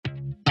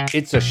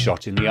It's a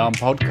Shot in the Arm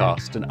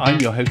podcast, and I'm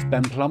your host,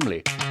 Ben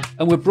Plumley.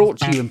 And we're brought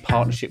to you in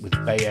partnership with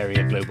Bay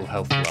Area Global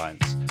Health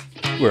Alliance.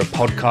 We're a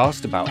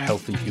podcast about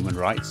health and human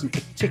rights, and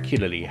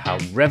particularly how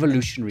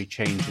revolutionary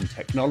change in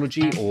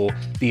technology or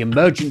the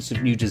emergence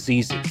of new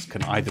diseases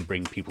can either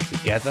bring people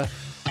together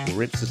or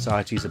rip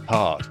societies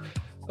apart.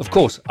 Of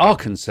course, our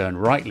concern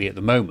rightly at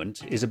the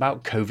moment is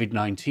about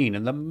COVID-19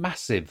 and the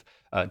massive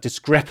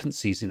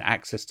discrepancies in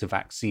access to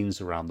vaccines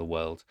around the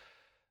world.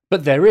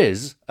 But there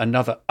is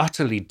another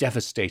utterly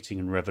devastating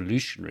and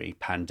revolutionary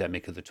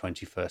pandemic of the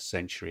 21st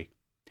century.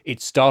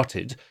 It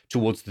started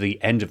towards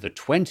the end of the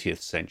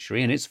 20th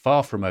century, and it's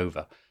far from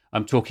over.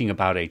 I'm talking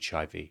about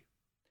HIV.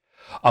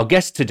 Our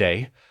guest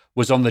today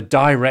was on the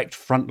direct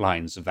front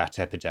lines of that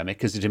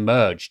epidemic as it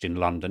emerged in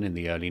London in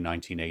the early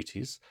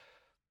 1980s.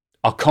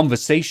 Our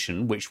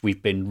conversation, which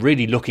we've been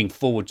really looking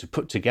forward to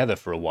put together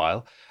for a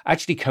while,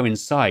 actually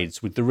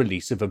coincides with the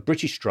release of a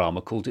British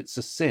drama called It's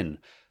a Sin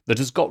that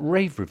has got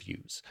rave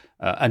reviews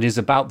and is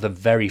about the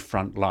very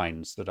front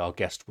lines that our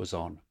guest was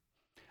on.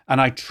 And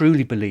I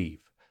truly believe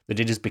that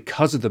it is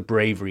because of the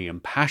bravery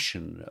and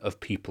passion of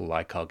people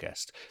like our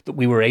guest that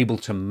we were able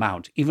to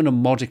mount even a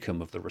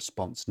modicum of the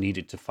response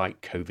needed to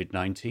fight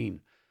COVID-19.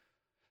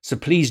 So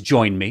please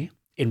join me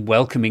in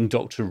welcoming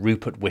Dr.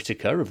 Rupert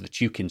Whitaker of the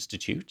Tuke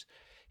Institute.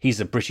 He's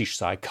a British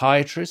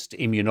psychiatrist,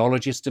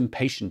 immunologist, and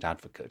patient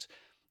advocate,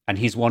 and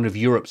he's one of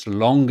Europe's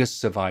longest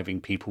surviving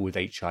people with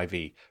HIV.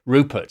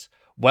 Rupert,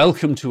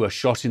 welcome to a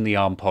Shot in the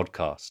Arm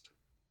podcast.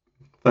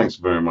 Thanks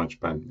very much,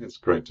 Ben. It's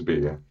great to be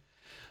here.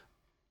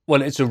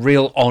 Well, it's a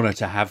real honor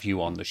to have you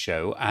on the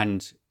show,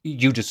 and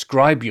you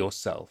describe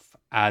yourself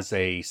as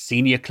a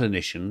senior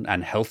clinician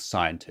and health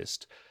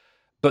scientist,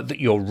 but that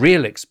your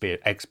real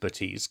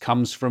expertise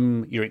comes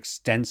from your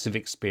extensive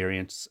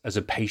experience as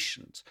a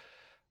patient.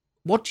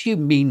 What do you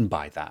mean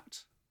by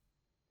that?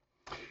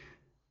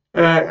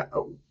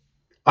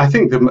 I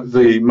think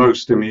the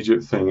most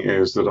immediate thing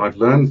is that I've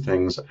learned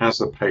things as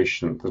a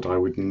patient that I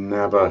would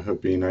never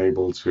have been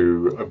able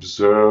to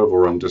observe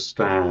or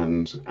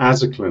understand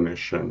as a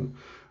clinician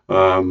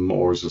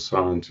or as a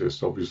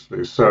scientist,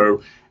 obviously.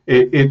 So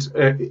it's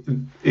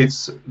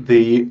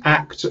the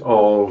act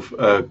of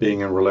being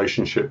in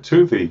relationship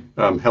to the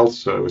health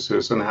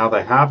services and how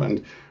they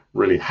haven't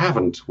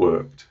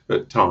worked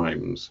at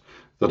times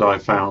that I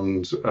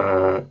found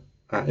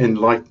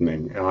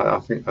enlightening. I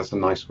think that's a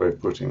nice way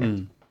of putting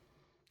it.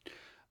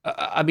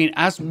 I mean,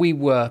 as we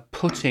were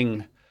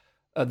putting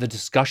the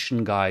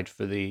discussion guide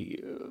for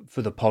the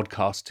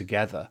podcast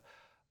together,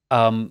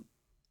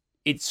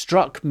 it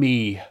struck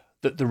me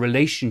that the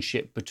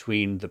relationship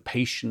between the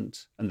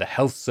patient and the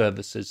health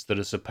services that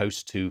are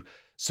supposed to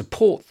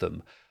support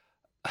them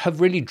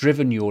have really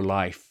driven your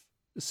life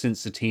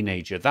since a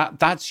teenager.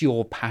 That's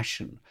your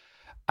passion.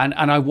 And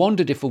I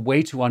wondered if a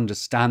way to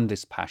understand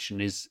this passion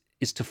is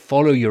to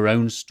follow your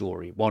own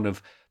story, one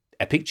of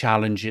epic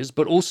challenges,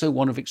 but also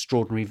one of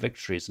extraordinary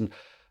victories.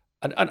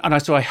 So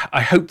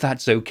I hope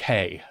that's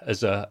okay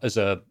as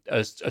a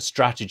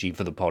strategy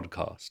for the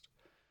podcast.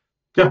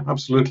 Yeah,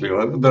 absolutely.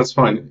 That's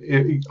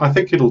fine. I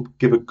think it'll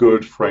give a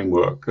good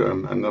framework,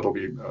 and that'll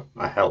be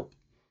a help.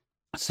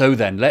 So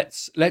then,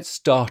 let's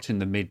start in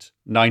the mid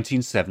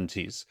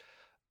 1970s.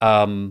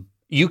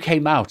 You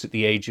came out at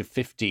the age of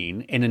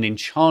 15 in an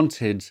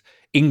enchanted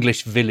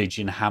English village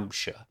in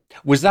Hampshire.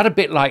 Was that a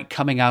bit like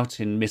coming out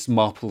in Miss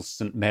Marple's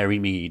St Mary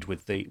Mead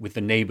with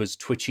the neighbours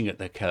twitching at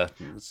their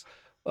curtains?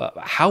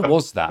 How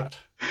was that?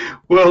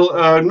 Well,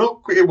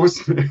 it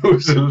was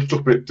a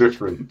little bit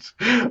different.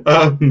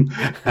 I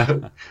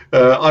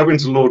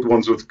went to Lord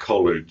Wandsworth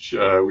College,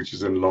 which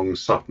is in Long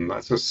Sutton.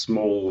 That's a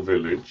small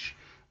village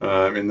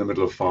in the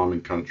middle of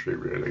farming country,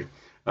 really.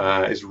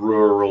 It's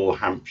rural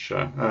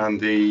Hampshire, and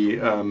the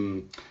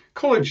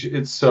college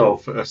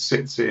itself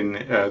sits in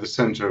the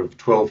centre of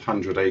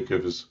 1,200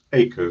 acres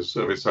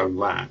of its own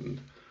land.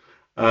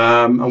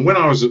 And when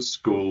I was at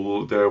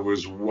school, there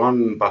was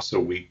one bus a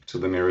week to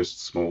the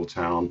nearest small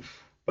town,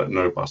 but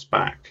no bus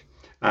back.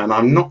 And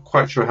I'm not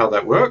quite sure how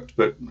that worked,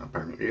 but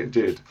apparently it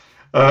did.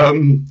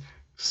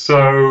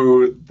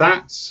 So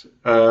there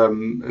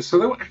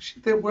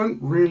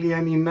weren't really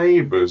any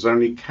neighbours,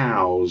 only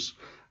cows.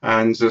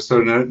 And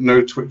so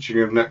no twitching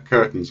of net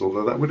curtains,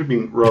 although that would have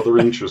been rather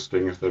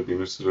interesting if there'd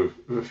been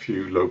a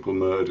few local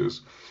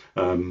murders.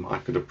 I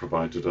could have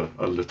provided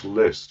a little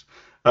list.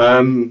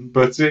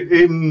 But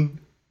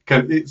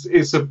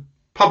it's a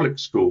public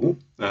school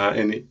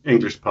in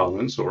English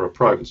parlance, or a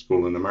private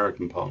school in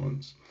American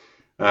parlance,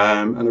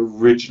 and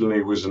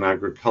originally was an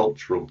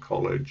agricultural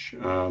college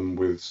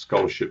with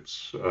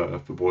scholarships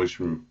for boys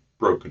from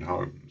broken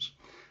homes.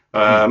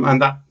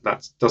 And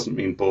that doesn't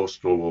mean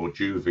Borstal or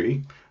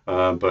juvie,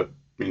 but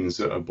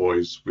means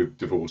boys with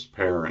divorced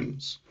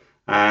parents.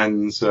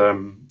 And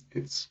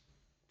it's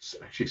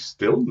actually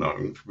still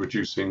known for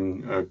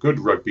producing good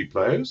rugby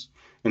players,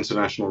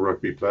 international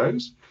rugby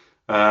players,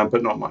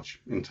 but not much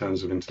in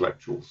terms of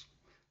intellectuals.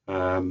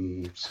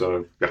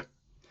 So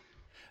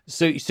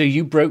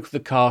you broke the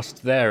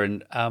cast there,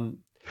 and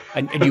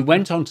you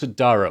went on to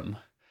Durham,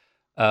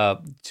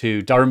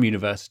 to Durham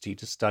University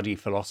to study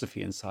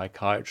philosophy and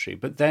psychiatry.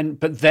 But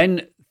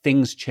then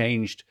things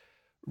changed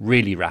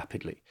really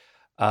rapidly.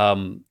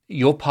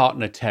 Your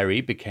partner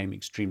Terry became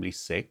extremely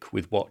sick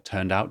with what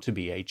turned out to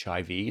be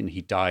HIV, and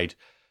he died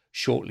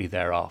shortly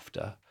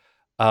thereafter.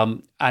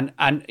 And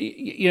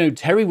you know,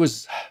 Terry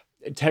was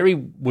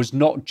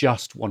not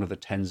just one of the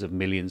tens of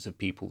millions of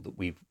people that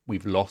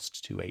we've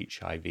lost to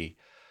HIV.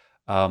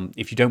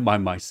 If you don't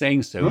mind my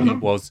saying so,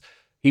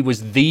 he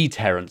was the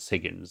Terence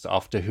Higgins,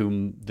 after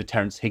whom the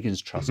Terence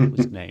Higgins Trust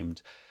was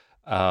named.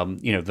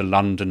 You know, the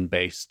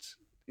London-based,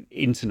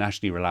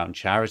 internationally renowned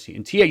charity.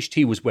 And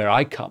THT was where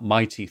I cut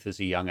my teeth as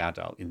a young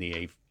adult in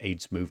the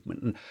AIDS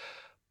movement.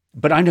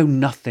 But I know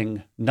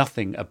nothing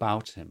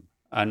about him.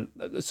 And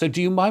so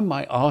do you mind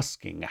my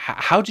asking,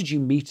 how did you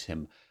meet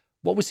him?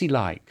 What was he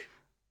like?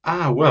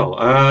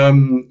 Well,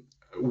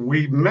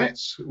 we met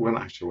when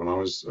I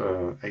was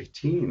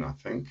 18, I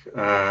think.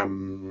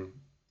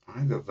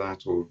 Either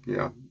that or,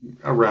 yeah,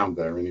 around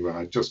there anyway.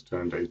 I just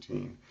turned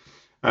 18.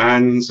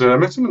 And I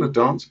met him in a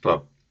dance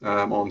club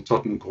on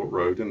Tottenham Court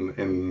Road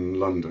in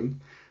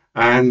London.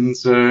 And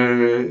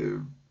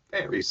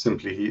very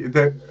simply,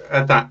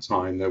 at that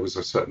time, there was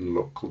a certain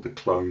look called the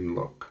clone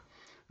look.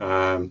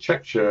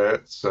 Check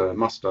shirts,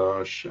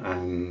 mustache,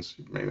 and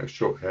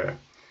short hair.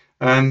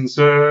 And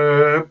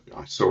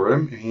I saw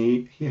him.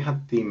 He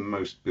had the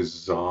most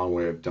bizarre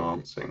way of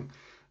dancing.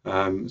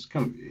 It's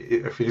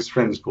kind of, his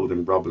friends called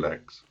him rubber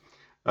legs.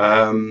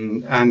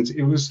 And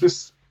it was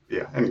this,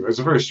 anyway, it was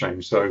very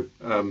strange. So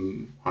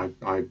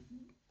I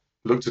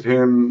looked at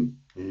him,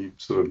 he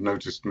sort of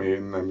noticed me,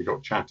 and then we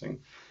got chatting.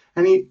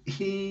 And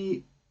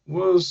he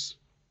was,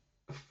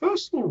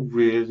 first of all,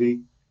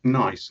 really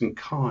nice and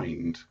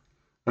kind.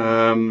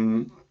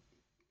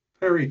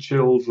 Very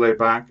chilled, laid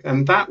back,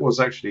 and that was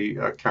actually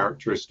a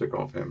characteristic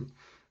of him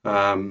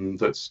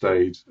that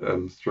stayed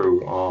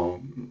through our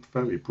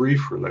fairly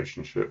brief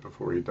relationship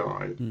before he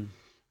died.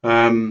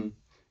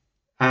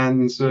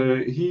 And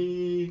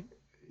he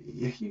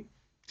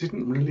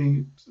didn't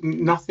really,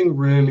 nothing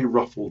really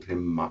ruffled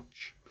him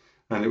much,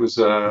 and it was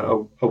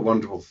a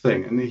wonderful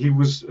thing. And he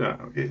was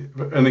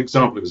an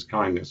example of his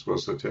kindness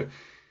was that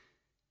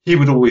he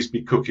would always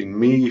be cooking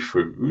me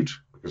food,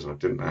 because I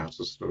didn't know how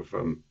to sort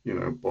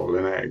of, boil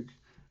an egg.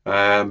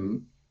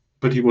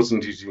 But he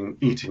wasn't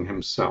eating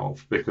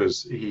himself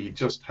because he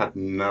just had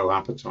no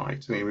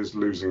appetite and he was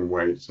losing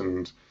weight.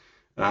 And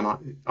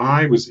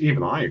I was,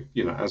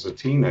 as a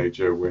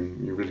teenager,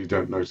 when you really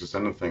don't notice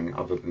anything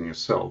other than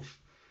yourself,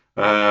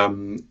 I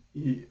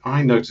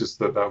noticed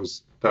that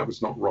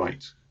was not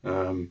right,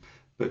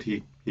 that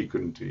he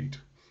couldn't eat.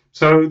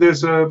 So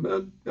there's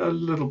a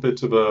little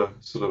bit of a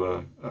sort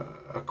of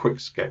a quick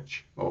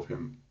sketch of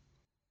him.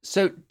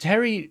 So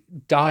Terry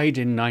died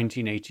in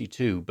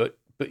 1982, but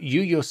you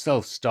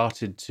yourself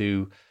started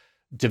to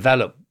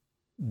develop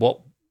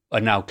what are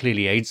now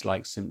clearly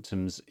AIDS-like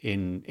symptoms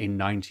in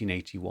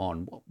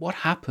 1981. What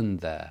happened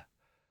there?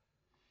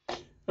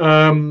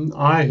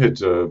 I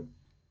had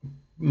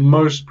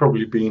most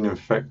probably been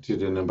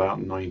infected in about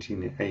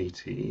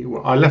 1980.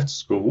 Well, I left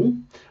school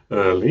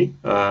early,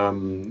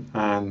 and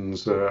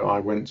I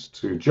went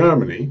to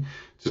Germany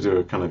to do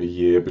a kind of a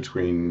year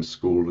between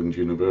school and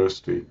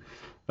university.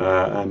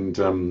 And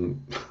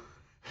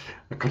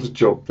I got a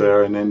job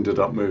there and ended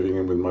up moving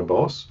in with my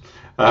boss.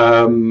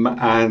 Yeah,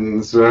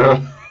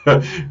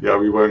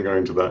 we won't go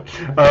into that.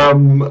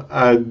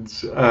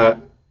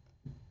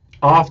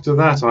 After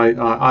that,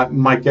 I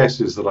my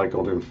guess is that I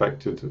got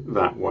infected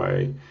that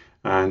way,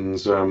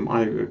 and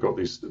I got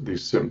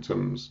these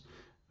symptoms.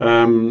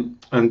 And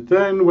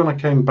then when I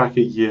came back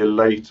a year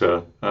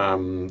later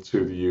to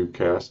the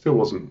UK, I still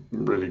wasn't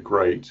really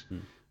great.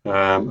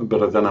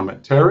 But then I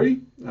met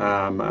Terry,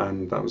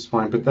 and that was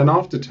fine. But then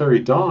after Terry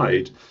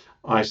died,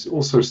 I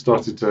also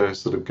started to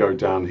sort of go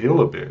downhill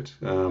a bit.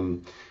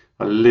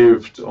 I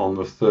lived on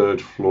the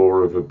third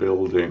floor of a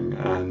building,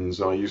 and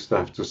I used to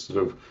have to sort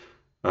of,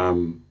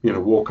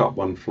 walk up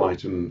one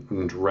flight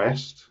and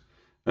rest,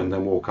 and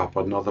then walk up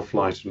another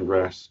flight and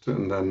rest,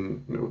 and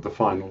then the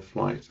final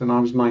flight. And I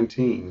was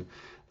 19.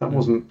 That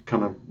wasn't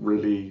kind of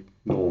really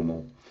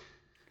normal.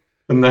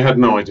 And they had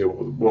no idea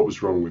what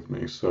was wrong with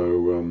me.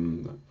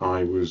 So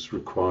I was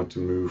required to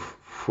move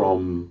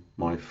from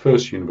my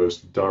first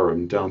university,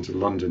 Durham, down to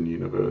London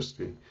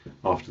University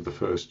after the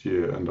first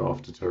year and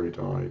after Terry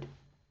died.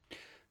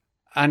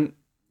 And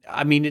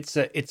I mean, it's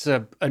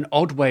an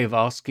odd way of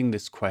asking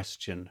this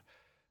question,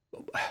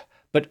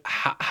 but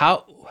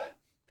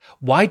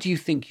why do you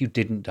think you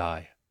didn't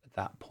die at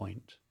that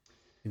point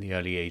in the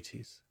early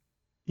 80s?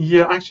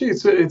 Yeah, actually,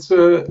 it's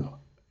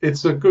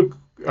a good.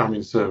 I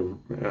mean, it's a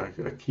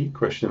key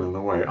question in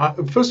a way.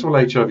 First of all,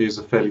 HIV is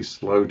a fairly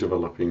slow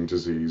developing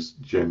disease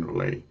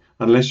generally,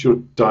 unless you're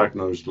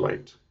diagnosed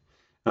late.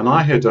 And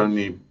I had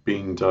only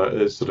been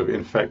sort of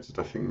infected,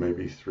 I think,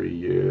 maybe 3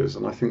 years.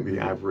 And I think the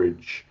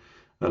average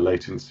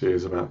latency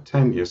is about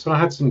 10 years. So I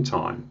had some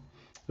time.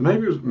 And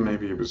maybe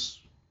it was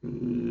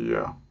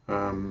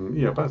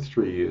about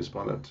 3 years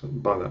by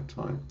that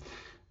time.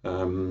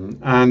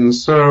 And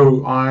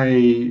so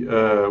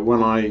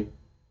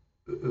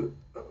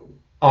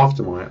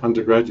after my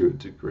undergraduate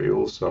degree,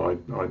 also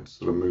I'd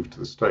sort of moved to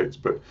the States,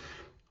 but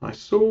I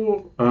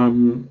saw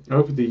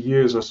over the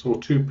years I saw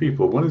two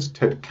people. One is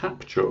Ted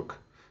Kapchuk,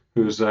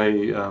 who's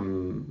a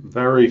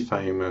very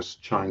famous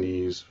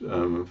Chinese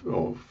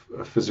or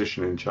a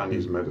physician in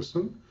Chinese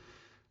medicine,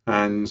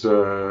 and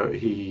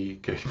he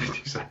gave me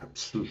these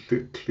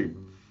absolutely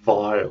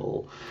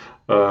vile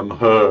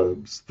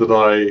herbs that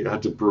I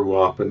had to brew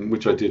up, and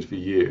which I did for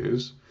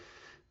years.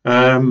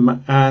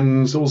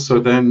 And also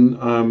then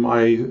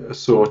I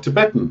saw a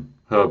Tibetan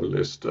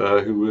herbalist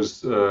who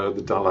was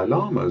the Dalai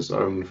Lama's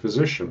own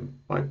physician,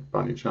 by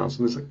any chance.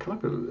 And there's a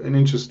kind of an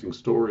interesting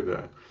story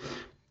there.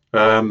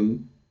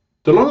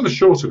 The long and the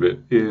short of it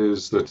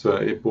is that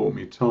it bought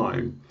me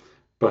time,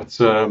 but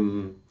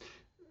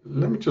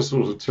let me just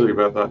sort of tell you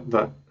about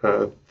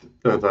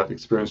that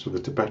experience with the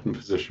Tibetan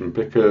physician,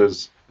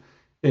 because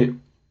it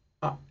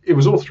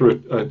was all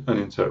through an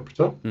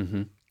interpreter.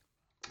 Mm-hmm.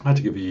 I had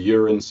to give a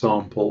urine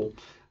sample,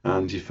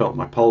 and he felt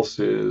my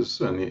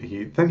pulses, and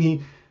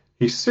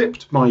he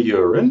sipped my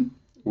urine,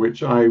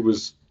 which I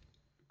was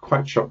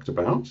quite shocked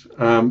about,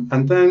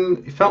 and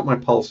then he felt my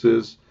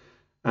pulses,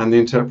 and the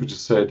interpreter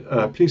said,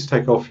 "Please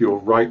take off your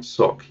right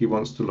sock. He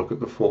wants to look at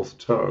the fourth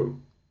toe."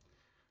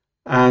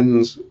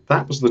 And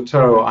that was the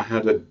toe I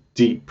had a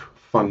deep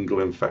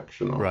fungal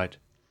infection on. Right.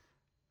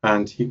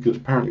 And he could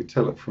apparently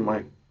tell it from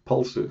my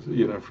pulses,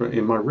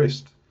 in my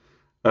wrist.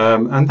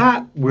 And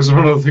that was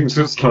one of the things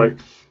that's like,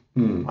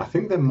 I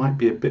think there might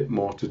be a bit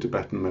more to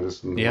Tibetan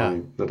medicine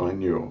that I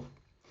knew of.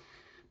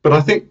 But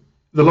I think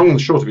the long and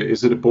the short of it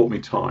is that it bought me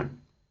time.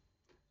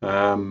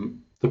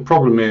 The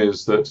problem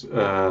is that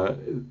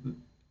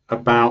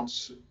about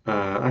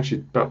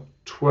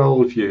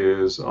 12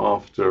 years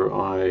after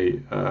I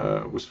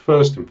was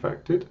first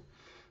infected,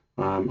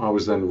 I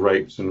was then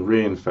raped and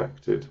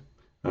reinfected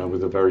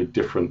with a very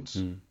different,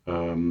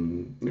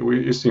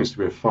 it seems to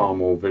be a far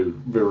more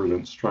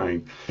virulent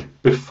strain.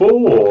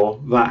 Before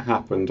that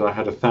happened, I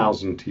had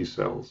 1,000 T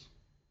cells.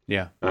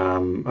 Yeah.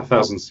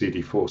 1,000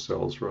 CD4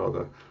 cells,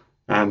 rather.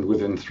 And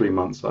within 3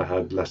 months, I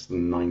had less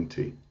than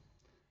 90.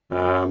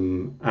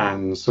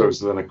 And so it's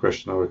then a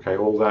question of, okay,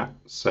 all that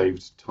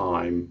saved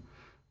time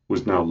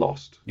was now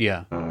lost.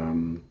 Yeah.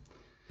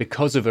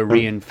 Because of a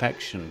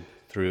reinfection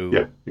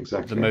through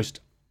the most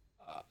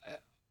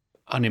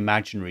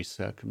unimaginary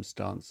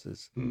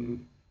circumstances.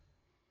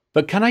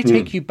 But can I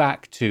take you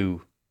back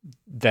to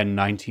then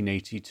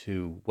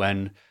 1982,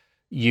 when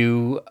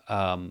you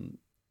and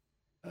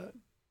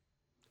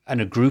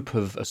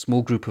a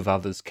small group of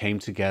others came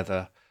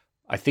together,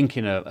 I think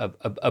in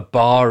a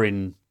bar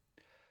in,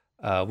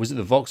 was it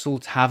the Vauxhall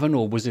Tavern,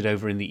 or was it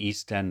over in the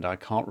East End? I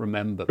can't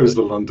remember. It was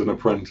the London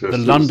Apprentice. The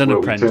London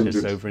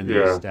Apprentice over in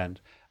the East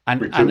End.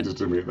 We tended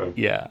to meet there.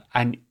 Yeah,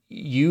 and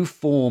you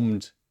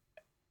formed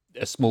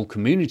a small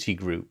community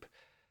group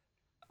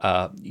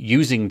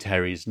using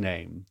Terry's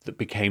name that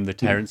became the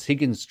Terence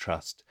Higgins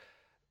Trust.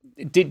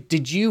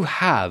 Did you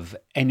have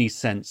any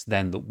sense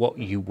then that what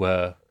you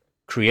were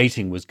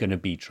creating was going to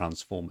be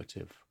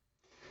transformative?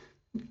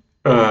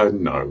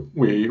 No,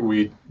 we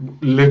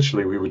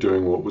were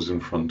doing what was in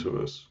front of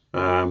us.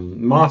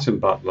 Martin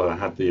Butler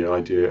had the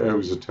idea. He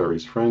was a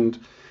Terry's friend.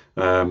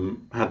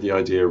 Had the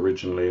idea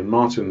originally, and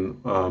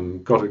Martin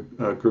got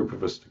a group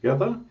of us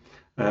together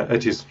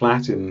at his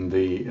flat in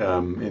the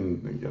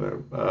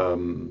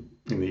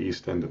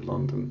East End of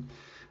London.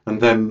 And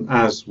then,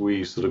 as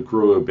we sort of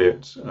grew a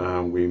bit,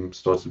 we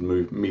started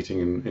meeting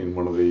in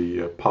one of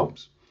the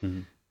pubs.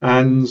 Mm-hmm.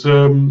 And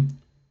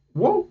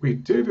what we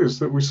did is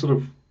that we sort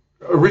of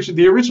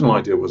the original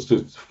idea was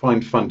to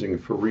find funding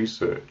for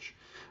research,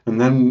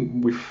 and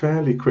then we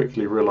fairly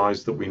quickly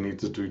realised that we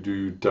needed to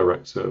do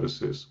direct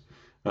services.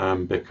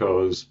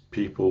 Because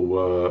people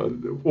were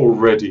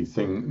already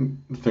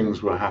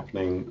things were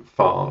happening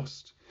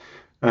fast.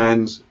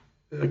 And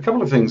a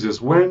couple of things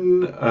is,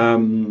 when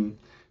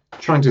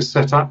trying to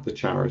set up the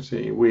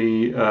charity,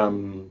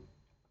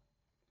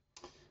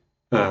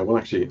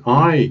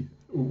 I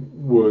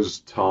was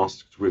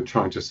tasked with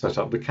trying to set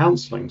up the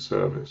counselling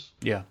service.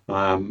 Yeah.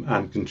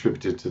 And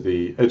contributed to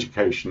the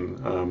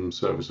education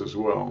service as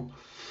well.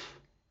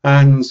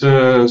 And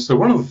so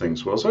one of the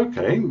things was,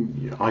 okay,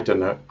 I don't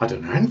know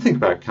anything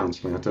about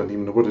counselling. I don't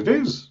even know what it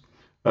is.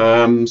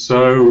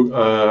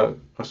 So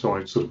I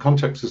sort of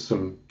contacted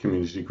some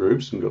community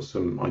groups and got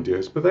some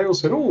ideas, but they all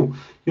said,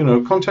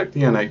 contact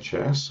the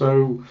NHS.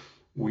 So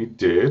we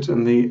did,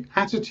 and the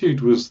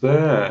attitude was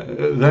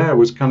there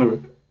was kind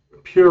of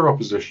pure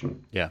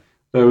opposition. Yeah.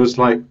 There was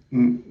like,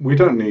 we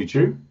don't need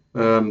you.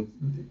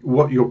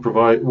 What you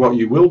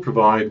will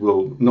provide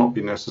will not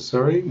be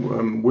necessary.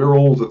 We're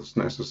all that's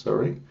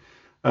necessary,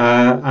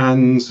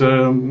 and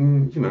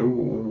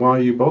why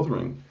are you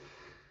bothering?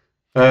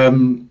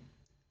 And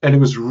it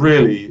was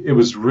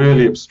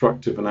really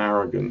obstructive and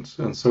arrogant.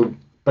 And so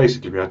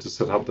basically, we had to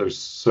set up those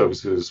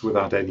services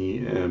without any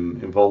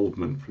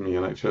involvement from the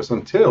NHS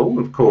until,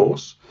 of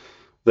course,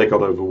 they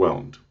got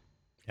overwhelmed.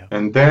 Yeah.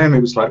 And then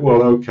it was like,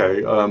 well,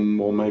 okay,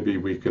 well, maybe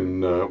we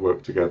can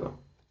work together,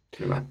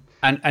 you know.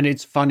 And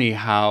it's funny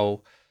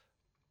how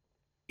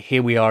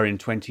here we are in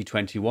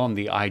 2021,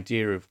 the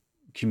idea of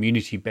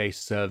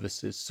community-based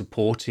services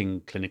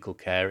supporting clinical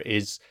care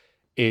is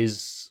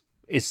is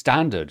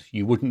standard.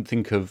 You wouldn't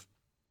think of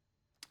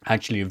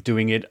actually of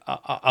doing it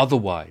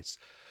otherwise.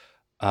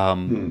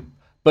 Um, Hmm.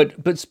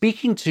 but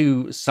speaking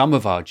to some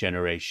of our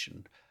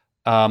generation,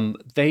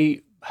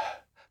 they,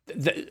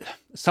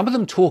 some of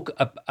them talk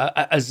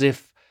as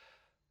if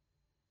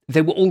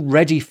they were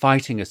already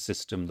fighting a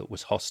system that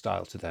was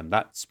hostile to them.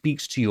 That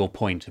speaks to your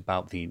point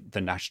about the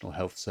National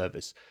Health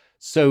Service.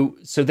 So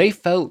they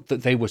felt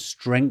that they were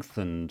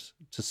strengthened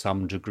to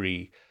some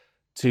degree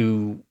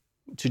to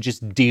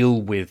just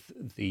deal with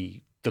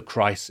the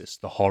crisis,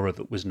 the horror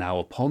that was now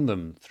upon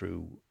them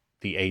through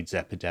the AIDS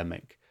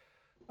epidemic.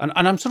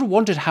 And I'm sort of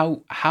wondered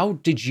how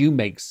did you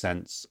make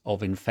sense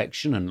of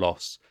infection and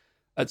loss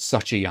at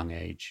such a young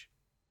age?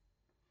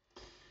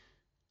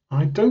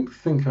 I don't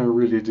think I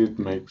really did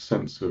make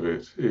sense of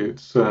it.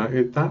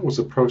 That was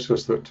a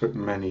process that took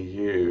many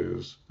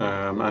years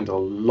and a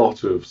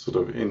lot of sort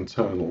of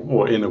internal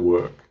or inner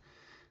work.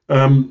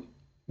 Um,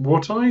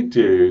 what I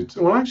did,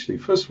 well, actually,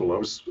 first of all, I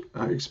was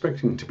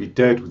expecting to be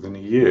dead within a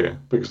year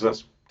because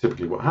that's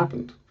typically what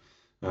happened.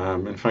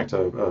 In fact,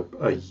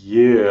 a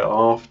year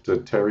after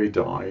Terry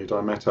died,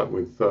 I met up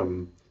with,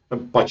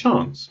 by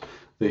chance,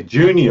 the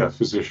junior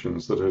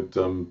physicians that had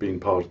been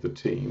part of the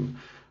team,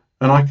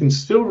 and I can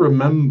still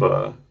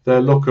remember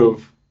their look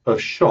of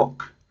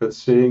shock at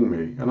seeing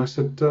me. And I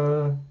said,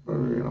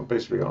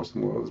 basically asked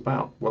them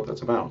what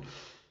that's about,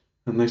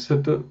 and they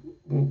said that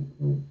well,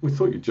 we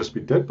thought you'd just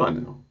be dead by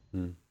now.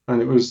 Mm.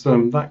 And it was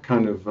that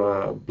kind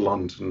of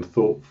blunt and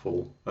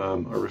thoughtful a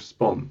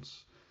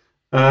response.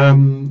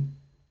 Um,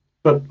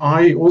 but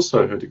I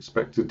also had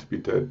expected to be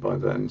dead by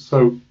then.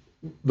 So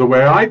the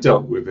way I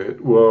dealt with it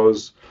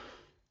was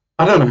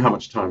I don't know how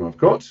much time I've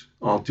got.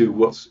 I'll do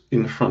what's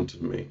in front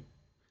of me.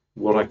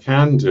 What I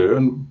can do,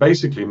 and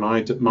basically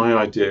my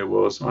idea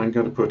was I'm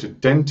going to put a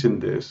dent in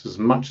this as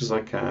much as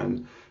I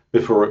can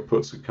before it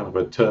puts a kind of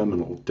a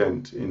terminal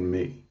dent in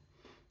me,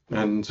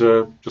 and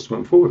just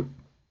went forward.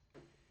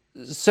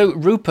 So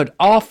Rupert,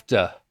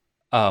 after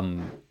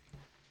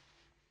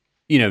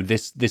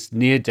this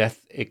near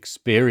death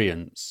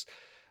experience,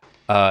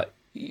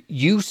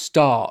 you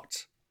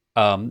start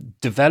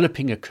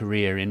developing a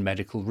career in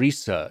medical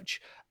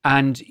research,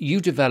 and you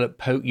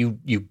develop you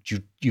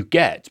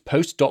get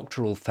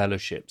postdoctoral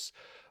fellowships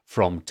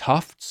from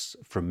Tufts,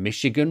 from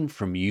Michigan,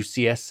 from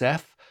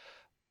UCSF.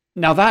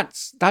 Now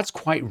that's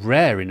quite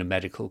rare in a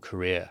medical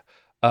career.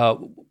 Uh,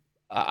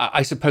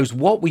 I suppose,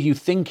 what were you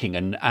thinking,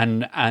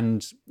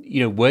 and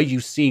were you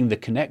seeing the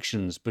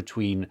connections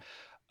between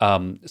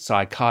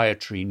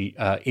psychiatry,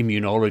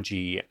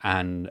 immunology,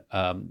 and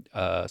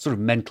sort of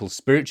mental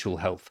spiritual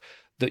health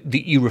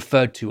that you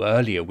referred to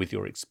earlier with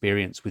your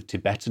experience with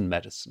Tibetan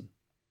medicine?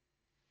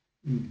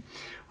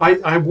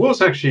 I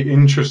was actually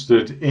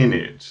interested in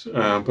it,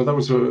 but that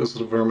was a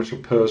sort of very much a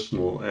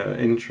personal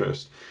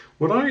interest.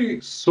 What I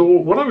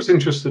was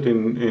interested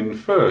in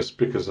first,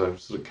 because I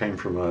sort of came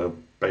from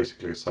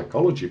basically a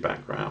psychology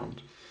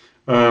background,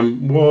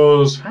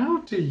 was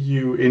how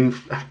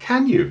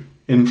can you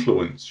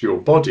influence your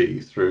body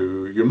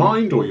through your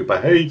mind or your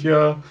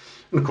behavior?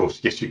 And of course,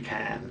 yes, you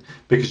can,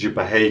 because your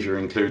behavior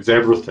includes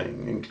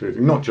everything,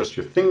 including not just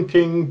your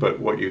thinking, but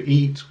what you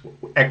eat,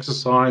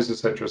 exercise,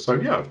 etc. So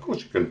yeah, of course,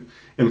 you can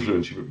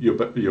influence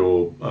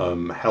your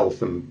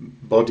health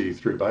and body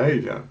through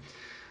behavior.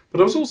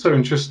 But I was also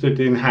interested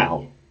in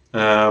how,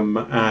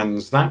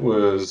 and that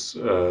was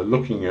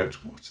looking at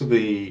what are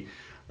the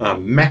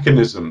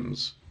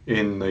mechanisms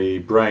in the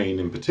brain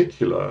in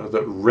particular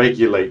that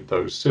regulate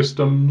those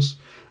systems,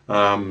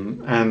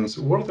 and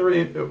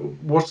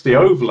what's the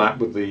overlap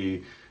with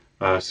the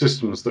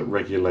systems that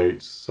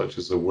regulate, such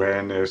as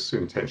awareness,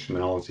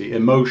 intentionality,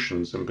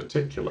 emotions in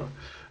particular,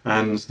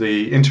 and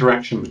the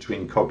interaction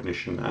between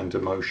cognition and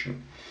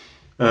emotion.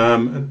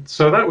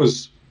 So that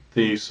was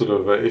the sort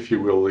of, if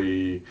you will,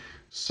 the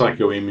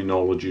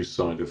psychoimmunology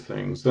side of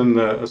things. Then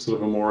a sort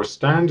of a more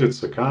standard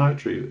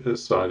psychiatry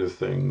side of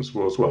things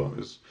was, well, it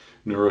was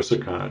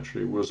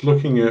neuropsychiatry, was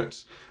looking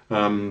at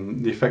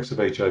the effects of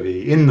HIV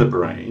in the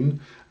brain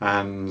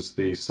and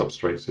the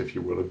substrates, if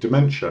you will, of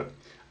dementia.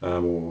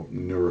 Or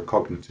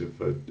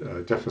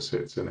neurocognitive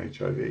deficits in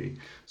HIV.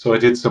 So I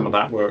did some of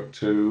that work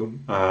too,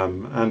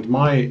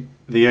 and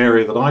the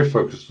area that I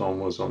focused on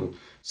was on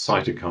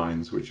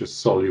cytokines, which are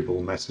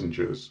soluble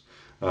messengers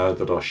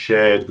that are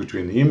shared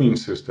between the immune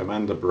system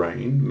and the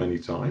brain many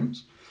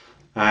times,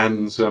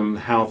 and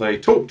how they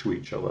talk to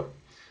each other.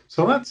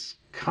 So that's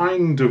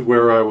kind of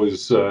where I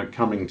was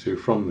coming to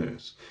from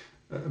this.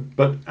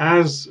 But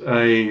as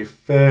a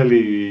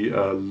fairly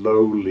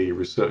lowly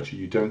researcher,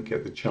 you don't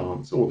get the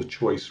chance or the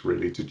choice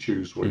really to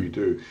choose what you Mm.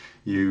 do.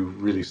 You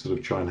really sort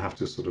of try and have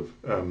to sort of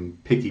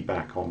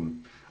piggyback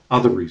on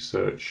other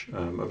research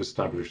of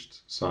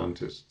established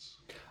scientists.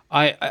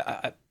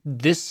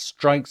 This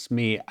strikes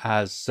me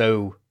as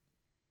so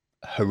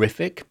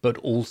horrific, but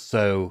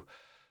also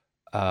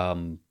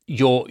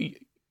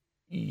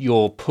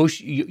your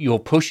push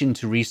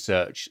into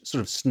research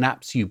sort of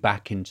snaps you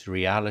back into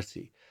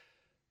reality.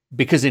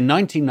 Because in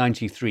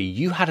 1993,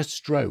 you had a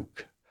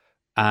stroke,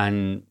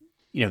 and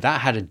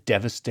that had a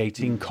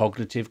devastating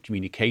cognitive,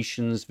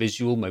 communications,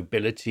 visual,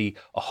 mobility,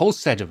 a whole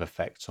set of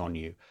effects on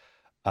you.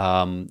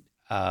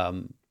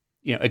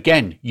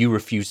 Again, you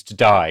refused to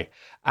die,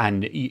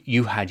 and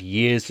you had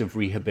years of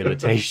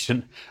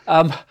rehabilitation.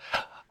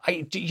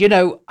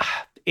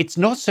 It's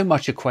not so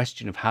much a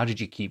question of how did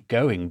you keep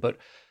going, but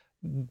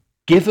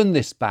given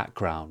this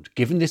background,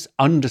 given this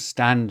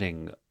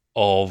understanding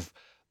of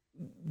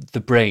the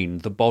brain,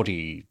 the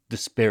body, the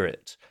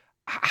spirit,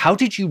 how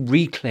did you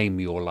reclaim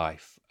your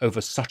life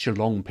over such a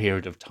long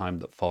period of time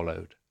that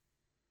followed?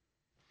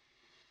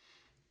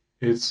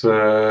 It's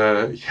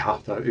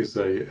that is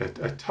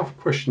a tough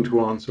question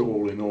to answer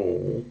all in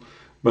all.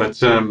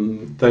 But I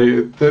mean,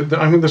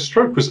 the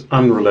stroke was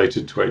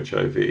unrelated to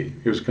HIV.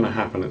 It was going to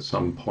happen at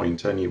some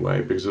point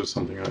anyway, because it was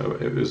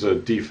it was a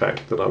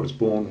defect that I was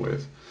born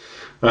with.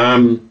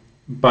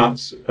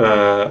 But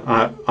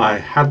I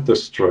had the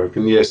stroke,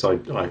 and yes, I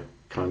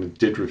kind of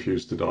did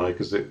refuse to die,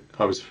 because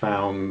I was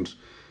found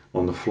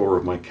on the floor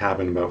of my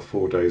cabin about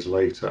 4 days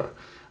later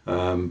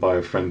by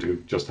a friend who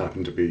just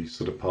happened to be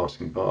sort of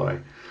passing by.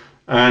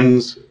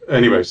 And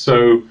anyway,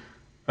 so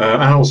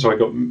and also I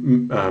got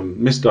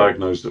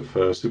misdiagnosed at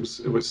first. It was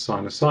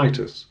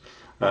sinusitis,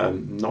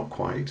 not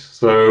quite.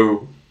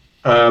 So,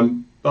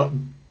 but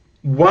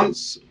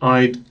once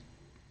I'd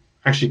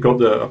actually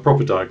got a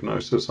proper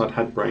diagnosis, I'd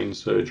had brain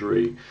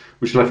surgery,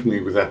 which left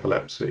me with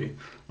epilepsy.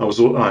 I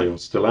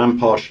still am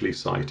partially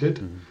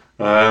sighted,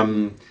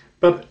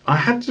 but I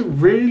had to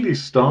really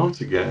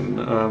start again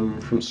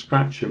from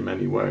scratch in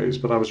many ways.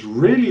 But I was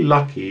really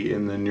lucky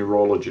in the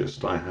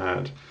neurologist I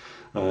had,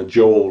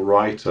 Joel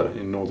Reiter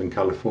in Northern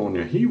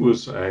California. He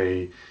was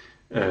a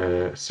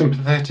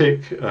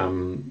sympathetic,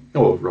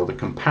 or rather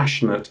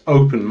compassionate,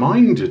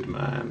 open-minded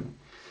man,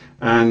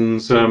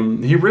 and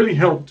he really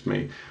helped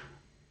me.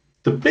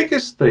 The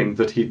biggest thing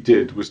that he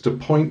did was to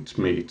point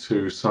me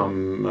to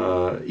some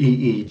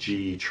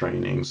EEG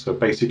training. So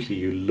basically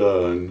you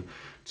learn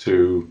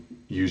to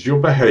use your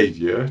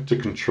behavior to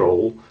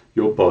control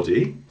your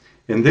body.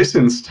 In this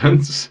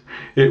instance,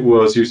 it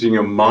was using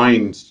your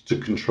mind to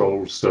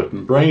control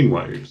certain brain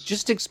waves.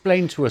 Just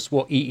explain to us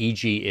what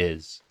EEG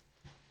is.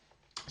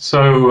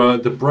 So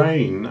the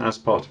brain, as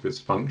part of its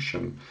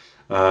function,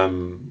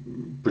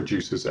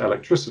 produces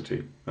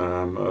electricity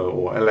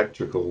or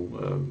electrical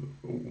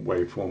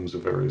waveforms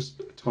of various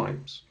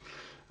types,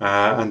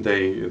 and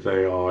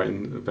they are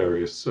in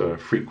various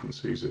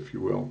frequencies, if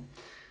you will.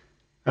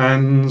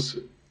 And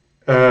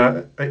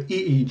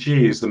EEG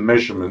is the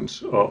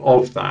measurement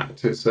of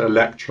that. It's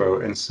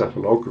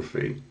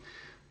electroencephalography.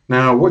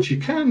 Now, what you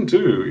can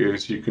do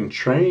is you can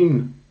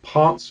train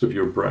parts of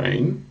your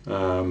brain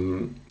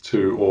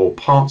or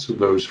parts of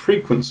those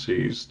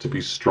frequencies to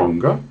be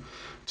stronger,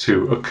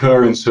 to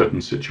occur in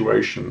certain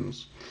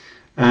situations.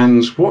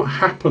 And what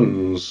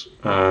happens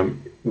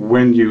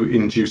when you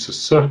induce a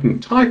certain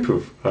type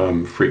of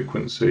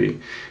frequency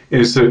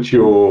is that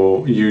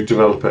you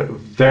develop a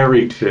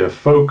very clear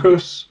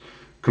focus,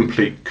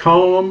 complete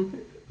calm.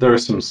 There are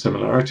some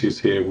similarities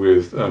here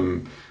with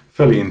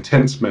fairly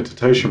intense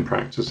meditation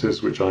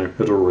practices, which I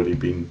had already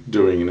been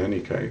doing in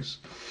any case.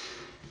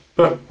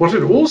 But what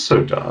it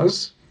also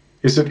does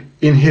is it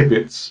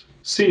inhibits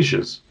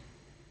seizures.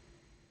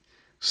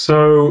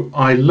 So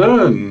I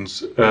learned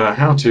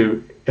how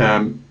to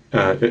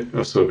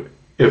sort of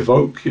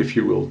evoke, if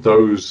you will,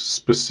 those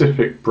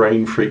specific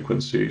brain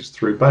frequencies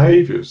through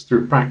behaviors,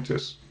 through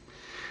practice.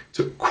 It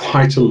took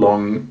quite a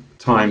long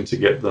time to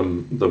get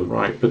them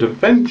right, but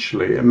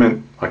eventually it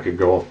meant I could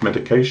go off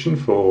medication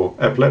for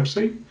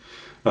epilepsy.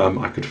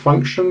 I could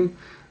function.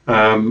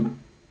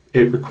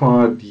 It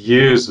required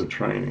years of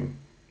training,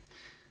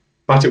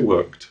 but it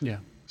worked. Yeah.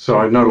 So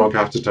I no longer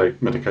have to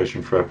take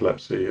medication for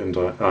epilepsy, and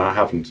I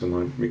haven't,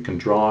 and we can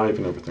drive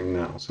and everything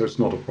now, so it's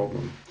not a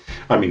problem.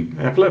 I mean,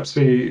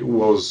 epilepsy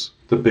was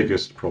the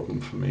biggest problem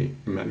for me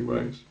in many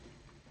ways.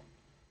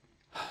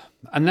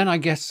 And then I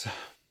guess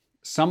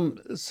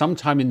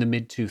sometime in the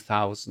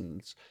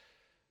mid-2000s,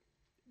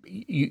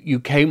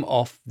 you came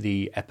off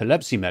the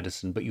epilepsy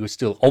medicine, but you were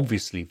still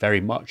obviously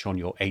very much on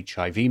your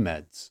HIV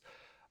meds.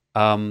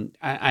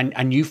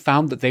 And you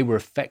found that they were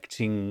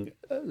affecting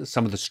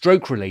some of the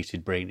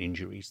stroke-related brain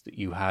injuries that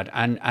you had.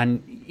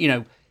 And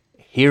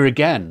here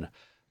again,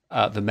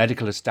 the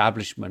medical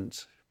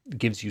establishment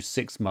gives you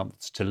 6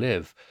 months to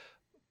live.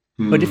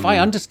 But if I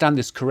understand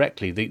this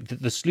correctly,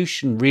 the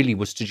solution really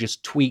was to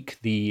just tweak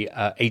the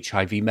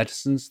HIV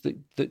medicines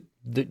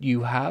that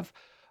you have.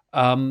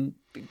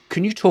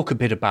 Can you talk a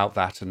bit about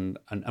that and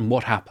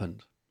what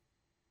happened?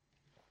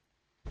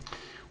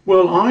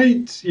 Well,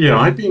 I'd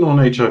been on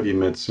HIV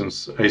meds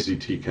since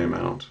AZT came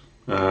out,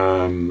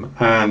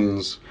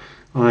 and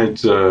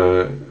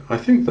I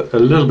think that a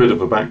little bit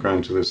of a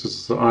background to this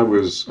is that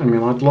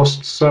I'd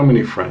lost so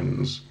many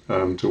friends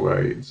to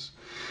AIDS,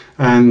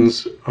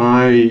 and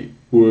I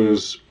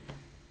was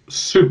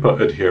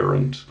super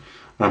adherent.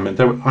 I mean,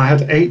 I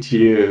had 8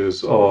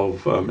 years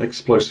of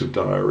explosive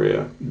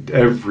diarrhea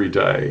every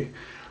day,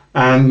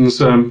 and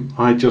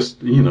I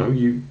just,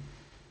 you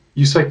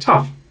say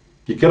tough,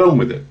 you get on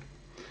with it,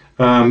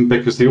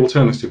 because the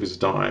alternative is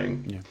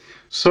dying. Yeah.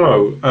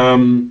 So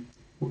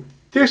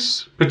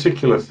this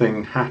particular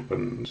thing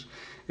happened.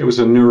 It was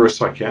a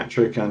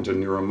neuropsychiatric and a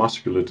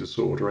neuromuscular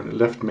disorder, and it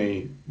left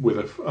me with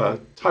a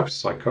type of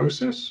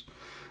psychosis,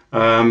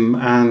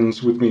 and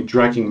with me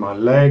dragging my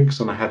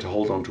legs, and I had to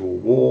hold onto a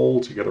wall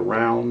to get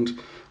around.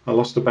 I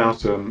lost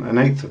about an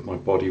eighth of my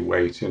body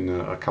weight in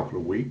a couple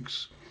of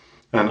weeks,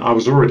 and I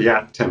was already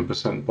at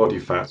 10% body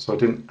fat, so I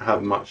didn't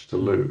have much to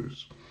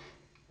lose.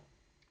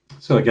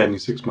 So it gave me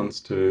 6 months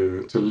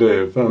to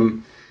live,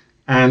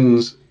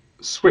 and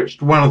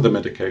switched one of the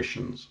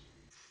medications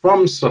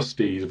from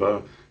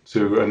Sustiva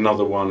to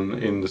another one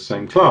in the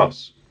same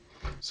class.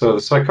 So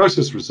the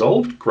psychosis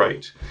resolved,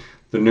 great.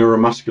 The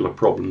neuromuscular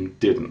problem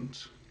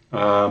didn't.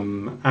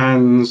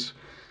 And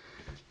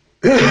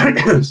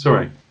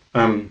sorry.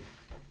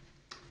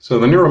 So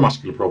the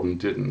neuromuscular problem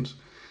didn't.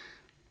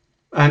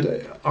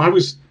 And I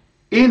was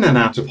in and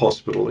out of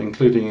hospital,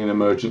 including in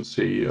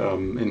emergency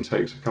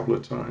intakes a couple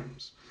of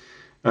times,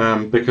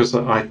 because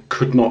I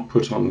could not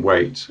put on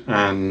weight,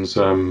 and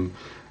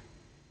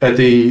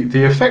the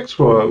effects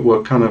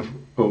were kind of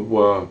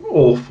were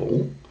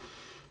awful.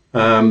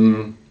 I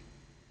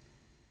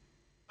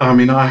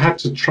mean, I had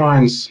to try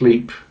and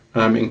sleep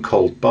in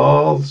cold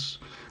baths,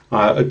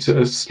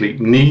 to sleep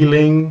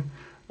kneeling.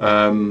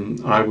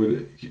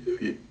 I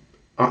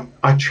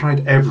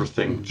tried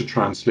everything to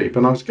try and sleep,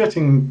 and I was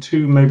getting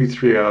 2, maybe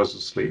 3 hours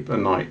of sleep a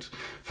night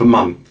for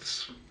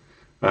months.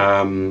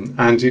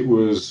 And it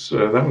was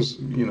that was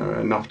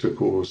enough to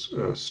cause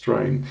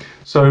strain.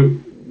 So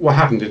what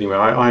happened anyway?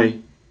 I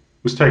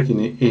was taken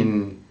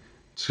in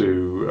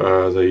to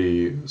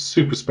the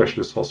super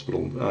specialist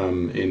hospital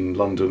in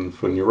London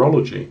for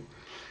neurology.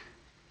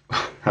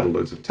 Had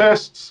loads of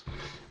tests.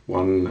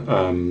 One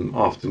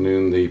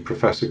afternoon, the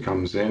professor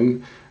comes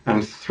in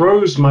and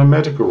throws my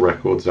medical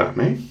records at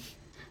me,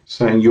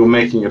 saying, "You're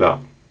making it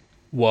up."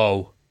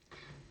 Whoa.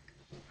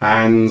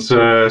 And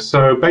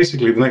so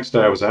basically, the next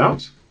day I was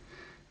out.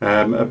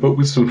 But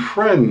with some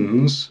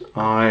friends,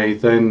 I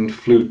then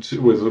flew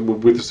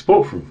with the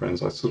support from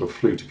friends. I sort of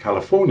flew to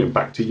California,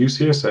 back to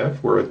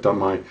UCSF, where I'd done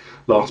my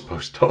last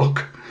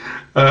postdoc.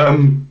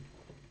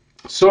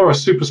 Saw a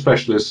super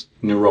specialist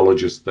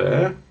neurologist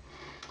there,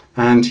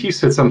 and he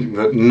said something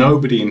that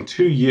nobody in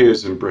 2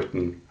 years in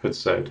Britain had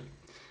said,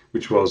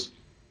 which was,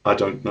 "I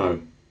don't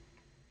know.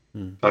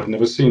 I've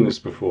never seen this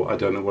before. I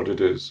don't know what it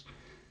is.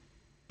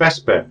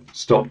 Best bet,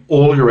 stop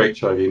all your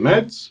HIV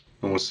meds,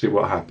 and we'll see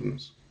what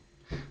happens."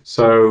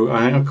 So,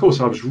 of course,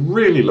 I was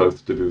really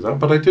loath to do that,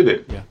 but I did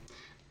it. Yeah.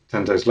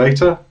 10 days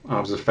later, I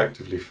was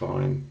effectively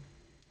fine.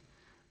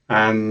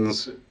 And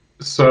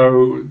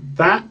so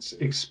that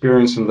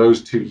experience in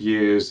those 2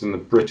 years in the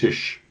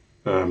British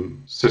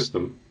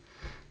system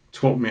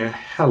taught me a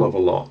hell of a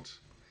lot.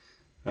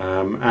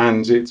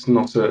 And it's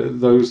not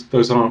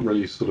those aren't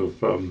really sort of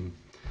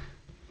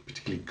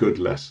particularly good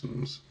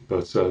lessons,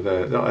 but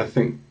I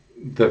think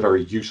they're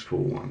very useful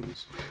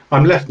ones.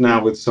 I'm left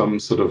now with some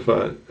sort of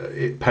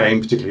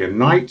pain, particularly at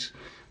night,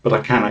 but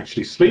I can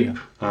actually sleep,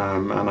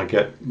 and I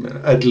get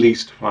at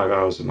least 5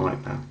 hours a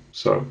night now.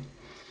 So,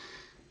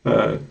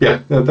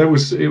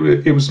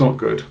 it was not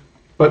good.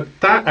 But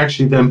that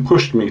actually then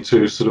pushed me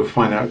to sort of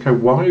find out, okay,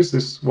 why is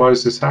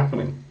this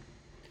happening?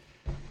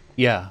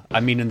 Yeah, I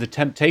mean, and the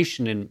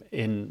temptation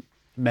in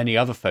many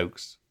other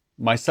folks,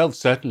 myself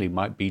certainly,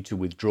 might be to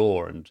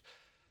withdraw and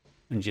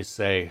just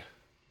say,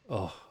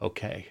 "Oh,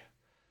 okay."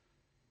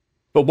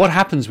 But what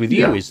happens with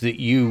you is that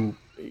you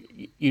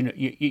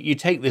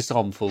take this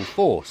on full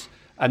force,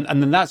 and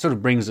then that sort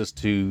of brings us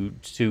to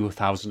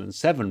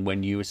 2007,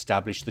 when you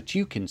established the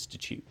Tuke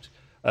Institute,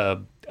 a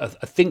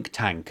think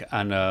tank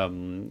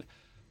and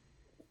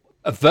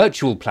a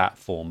virtual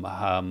platform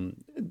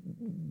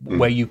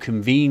where you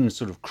convene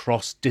sort of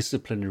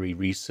cross-disciplinary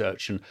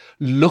research and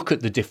look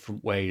at the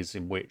different ways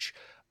in which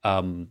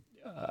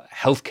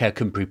healthcare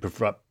can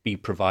be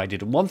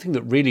provided. And one thing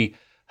that really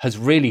has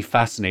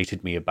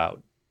fascinated me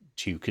about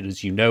Tuke, and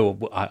as you know,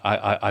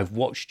 I've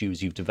watched you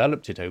as you've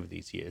developed it over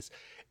these years,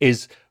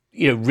 is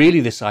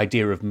really this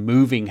idea of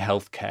moving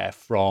healthcare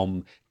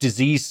from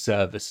disease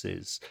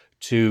services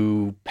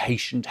to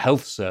patient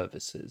health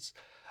services.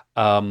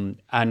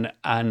 And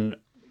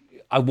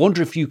I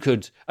wonder if you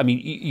could. I mean,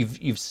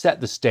 you've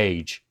set the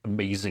stage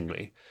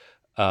amazingly,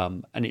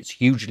 and it's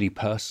hugely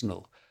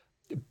personal.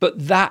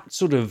 But that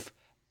sort of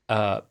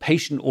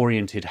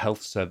patient-oriented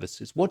health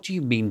services, what do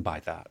you mean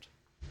by that?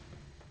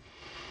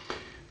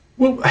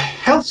 Well,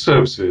 health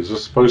services are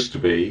supposed to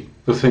be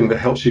the thing that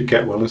helps you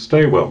get well and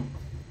stay well.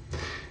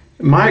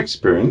 In my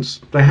experience,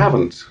 they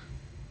haven't.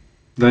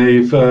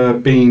 They've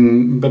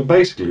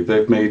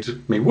they've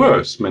made me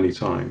worse many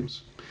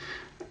times.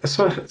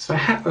 So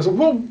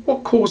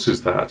what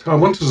causes that? I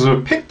want to sort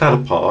of pick that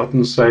apart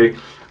and say,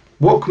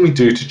 what can we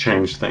do to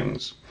change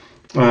things?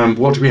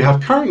 What do we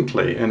have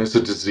currently? And it's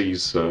a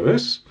disease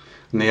service.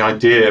 And the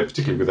idea,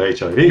 particularly with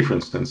HIV, for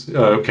instance,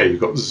 okay, you've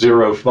got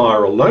zero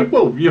viral load,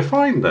 well, you're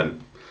fine then.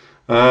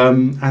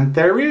 And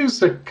there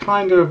is a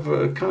kind of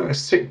a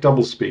sick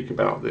doublespeak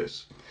about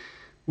this.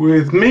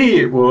 With me,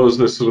 it was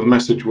the sort of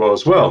message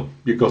was, well,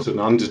 you've got an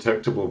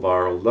undetectable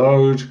viral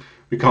load.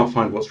 We can't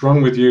find what's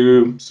wrong with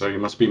you, so you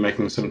must be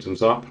making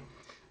symptoms up,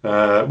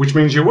 which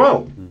means you're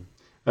well.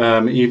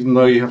 Even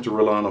though you have to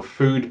rely on a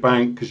food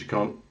bank because you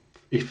can't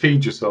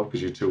feed yourself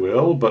because you're too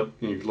ill, but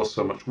you've lost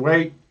so much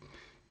weight,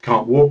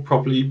 can't walk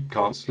properly,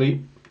 can't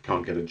sleep,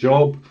 can't get a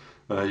job.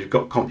 You've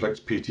got complex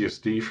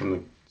PTSD from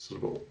the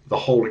sort of the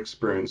whole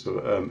experience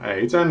of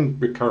AIDS and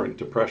recurrent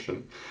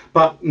depression.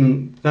 But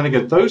then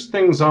again, those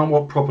things aren't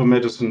what proper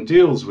medicine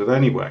deals with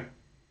anyway.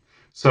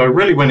 So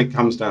really, when it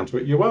comes down to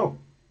it, you're well.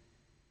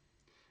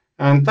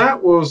 And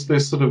that was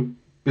this sort of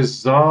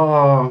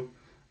bizarre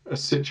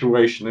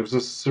situation. It was a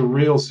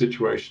surreal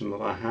situation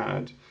that I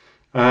had.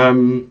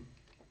 And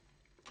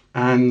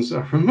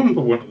I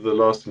remember one of the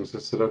last things I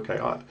said, okay,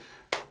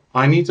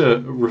 I need a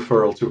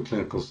referral to a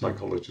clinical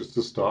psychologist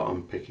to start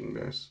unpicking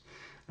this.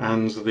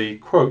 And the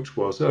quote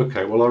was,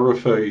 okay, well, I'll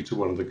refer you to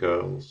one of the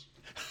girls.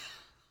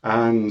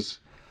 And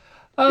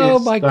oh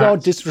my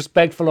God,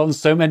 disrespectful on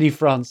so many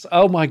fronts.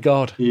 Oh my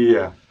God.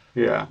 Yeah.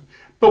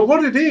 But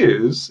what it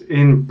is,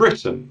 in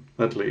Britain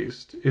at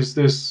least, is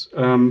this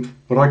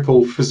what I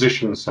call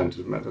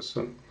physician-centered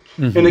medicine.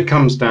 Mm-hmm. And it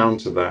comes down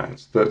to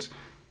that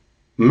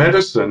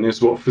medicine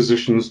is what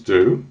physicians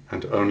do,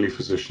 and only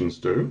physicians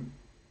do.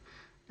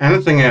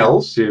 Anything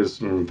else is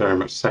very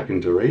much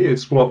secondary.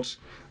 It's what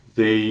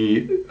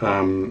the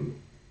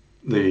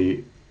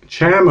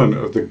chairman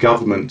of the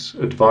government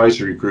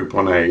advisory group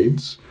on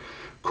AIDS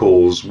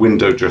calls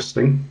window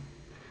dressing.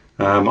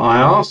 I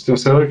asked him, I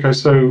said, okay,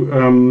 so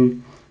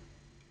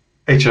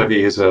HIV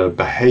is a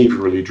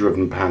behaviorally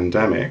driven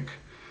pandemic.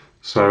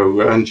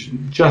 So, and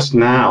just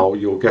now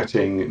you're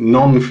getting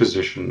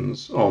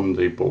non-physicians on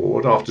the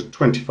board after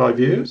 25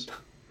 years.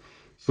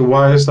 So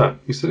why is that?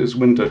 He said it's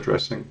window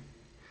dressing.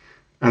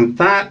 And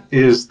that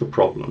is the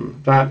problem.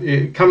 That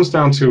it comes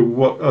down to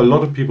what a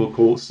lot of people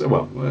call,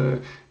 well,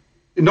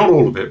 not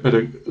all of it, but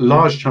a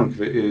large chunk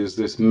of it is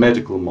this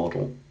medical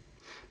model.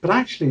 But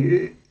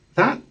actually,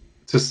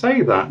 to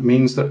say that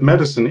means that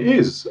medicine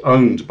is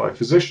owned by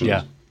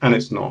physicians, and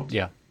it's not.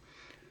 Yeah.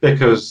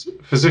 Because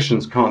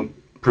physicians can't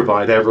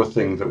provide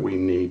everything that we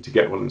need to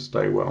get well and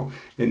stay well.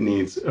 It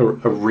needs a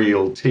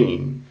real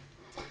team.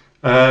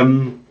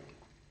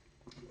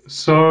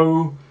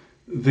 So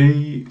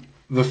the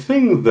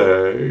thing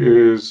there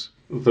is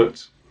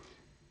that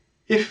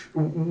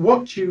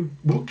what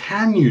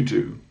can you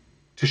do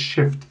to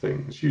shift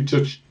things?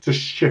 To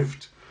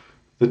shift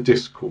the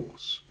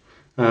discourse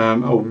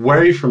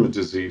away from a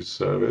disease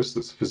service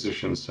that's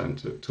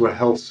physician-centered to a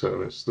health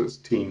service that's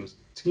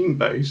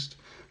team-based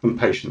and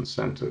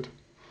patient-centered.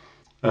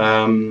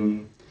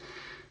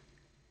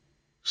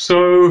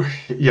 So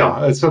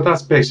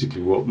that's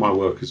basically what my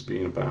work has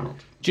been about.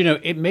 Do you know,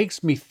 it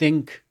makes me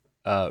think,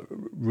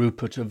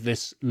 Rupert, of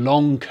this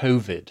long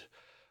COVID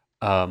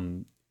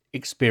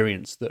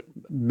experience that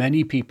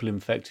many people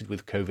infected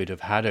with COVID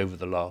have had over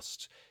the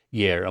last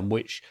year, and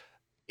which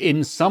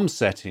in some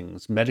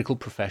settings medical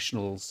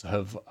professionals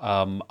have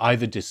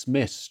either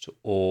dismissed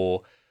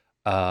or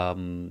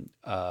not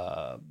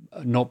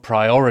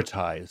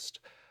prioritized.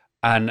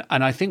 And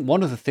I think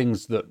one of the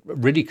things that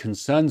really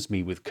concerns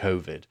me with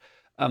COVID,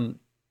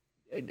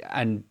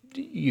 and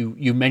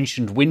you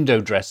mentioned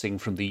window dressing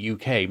from the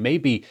UK,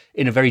 maybe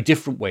in a very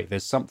different way.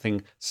 There's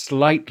something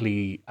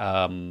slightly,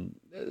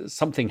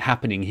 something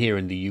happening here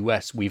in the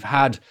US. We've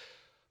had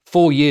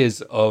 4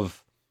 years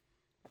of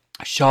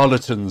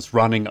charlatans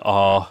running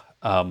our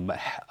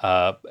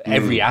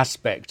every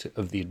aspect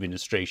of the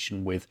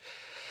administration with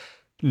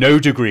no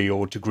degree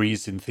or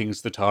degrees in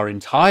things that are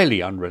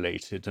entirely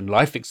unrelated and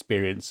life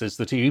experiences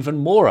that are even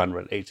more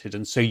unrelated.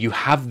 And so you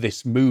have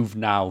this move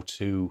now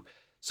to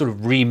sort of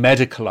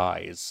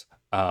remedicalize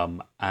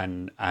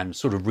and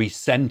sort of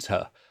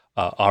recenter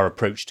our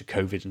approach to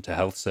COVID and to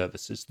health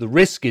services. The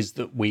risk is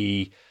that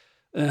we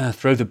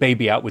throw the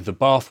baby out with the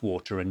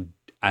bathwater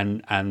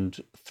and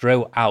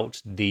throw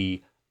out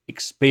the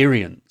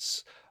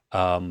experience.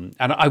 And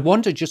I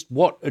wonder just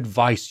what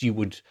advice you'd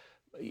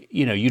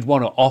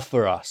want to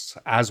offer us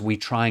as we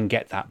try and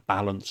get that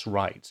balance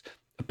right,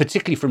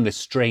 particularly from this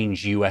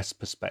strange US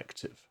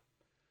perspective.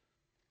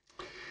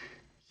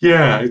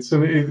 Yeah, it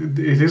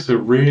is a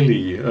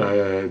really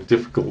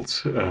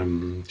difficult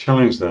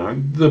challenge there.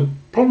 The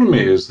problem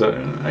is that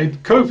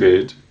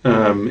COVID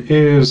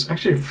is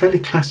actually a fairly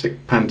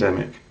classic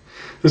pandemic.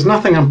 There's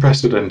nothing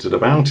unprecedented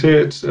about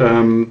it.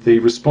 The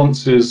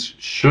responses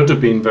should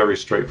have been very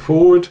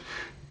straightforward,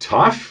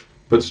 tough,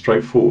 but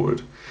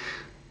straightforward.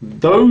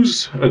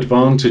 Those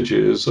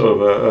advantages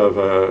of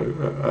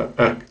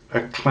a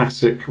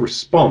classic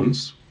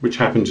response, which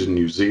happened in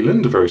New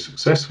Zealand very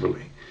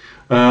successfully,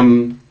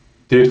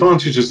 the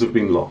advantages have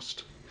been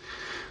lost.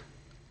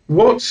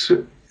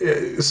 So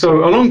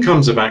along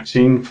comes a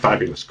vaccine,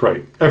 fabulous,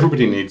 great.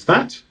 Everybody needs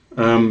that.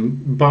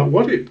 But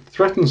what it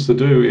threatens to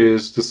do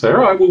is to say,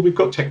 all right, well, we've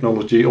got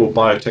technology or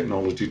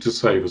biotechnology to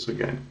save us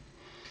again.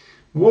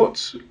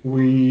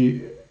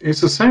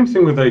 It's the same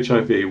thing with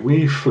HIV.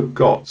 We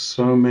forgot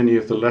so many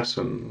of the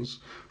lessons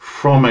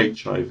from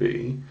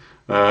HIV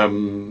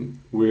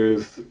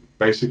with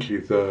basically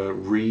the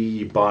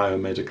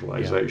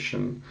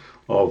re-biomedicalization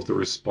of the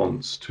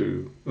response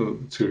to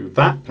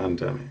that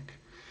pandemic.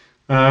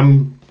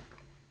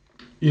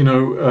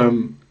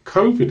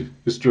 COVID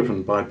is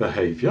driven by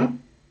behavior.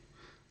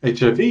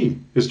 HIV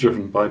is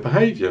driven by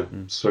behavior,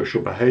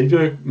 social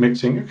behavior,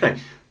 mixing. Okay,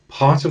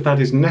 part of that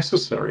is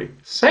necessary.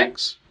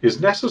 Sex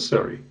is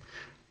necessary.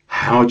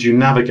 How do you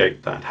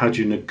navigate that? How do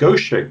you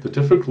negotiate the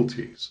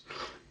difficulties?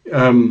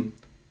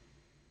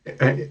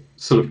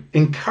 Sort of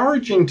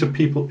encouraging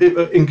people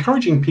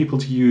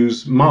to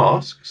use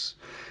masks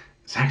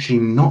is actually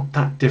not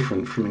that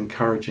different from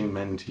encouraging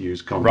men to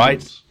use condoms.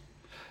 Right.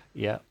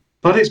 Yeah.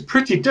 But it's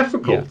pretty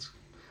difficult. Yeah.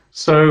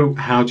 So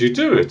how do you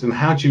do it? And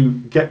how do you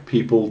get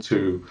people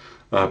to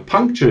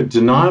puncture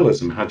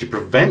denialism? How do you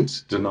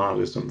prevent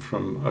denialism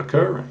from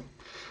occurring?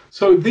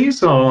 So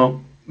these are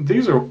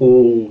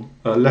all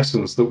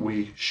lessons that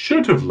we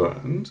should have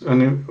learned.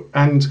 And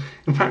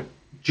in fact,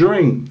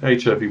 during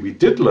HIV, we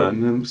did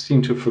learn and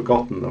seem to have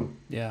forgotten them.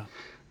 Yeah.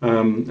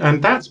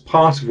 And that's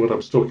part of what I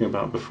was talking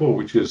about before,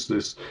 which is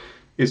this,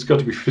 it's got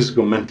to be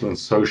physical, mental, and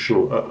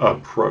social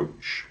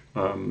approach.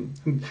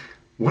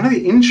 One of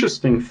the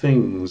interesting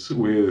things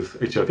with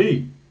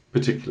HIV,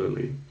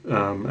 particularly,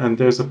 and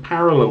there's a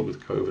parallel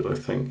with COVID, I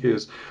think,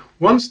 is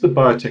once the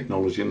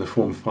biotechnology in the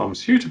form of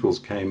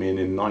pharmaceuticals came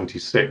in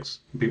 96,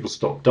 people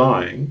stopped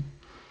dying,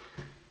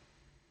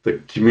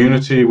 the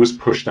community was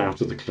pushed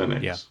out of the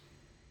clinics. Yeah.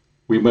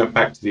 We went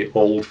back to the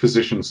old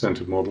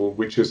physician-centered model,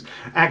 which is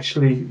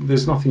actually,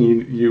 there's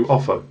nothing you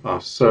offer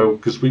us. So,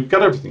 because we've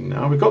got everything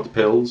now, we've got the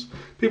pills,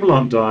 people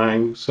aren't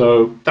dying,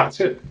 so that's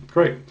it,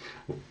 great.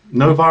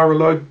 No viral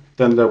load,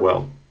 then they're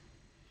well.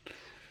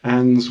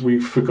 And we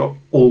forgot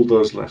all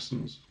those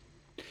lessons.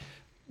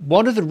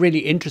 One of the really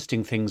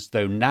interesting things,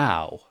 though,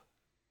 now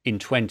in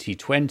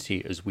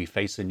 2020, as we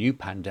face a new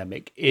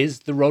pandemic, is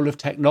the role of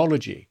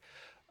technology.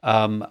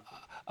 I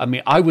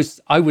mean, I was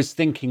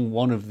thinking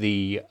one of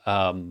the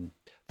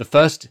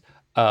first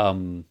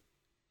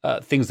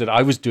things that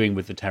I was doing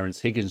with the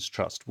Terence Higgins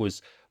Trust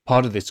was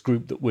part of this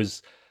group that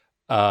was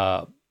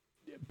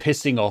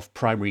pissing off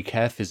primary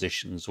care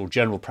physicians or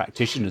general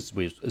practitioners,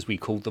 as we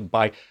called them,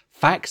 by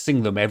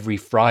faxing them every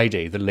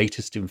Friday the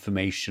latest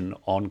information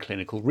on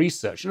clinical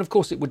research. And of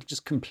course, it would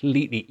just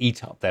completely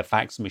eat up their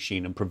fax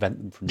machine and prevent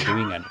them from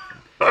doing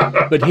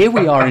anything. But here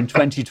we are in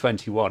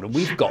 2021, and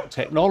we've got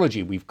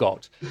technology. We've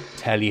got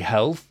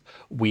telehealth.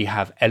 We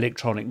have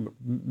electronic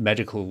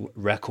medical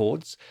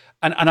records.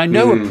 And I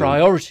know a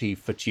priority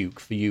for Tuke,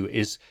 for you,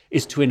 is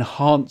to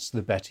enhance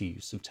the better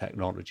use of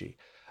technology.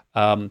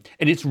 And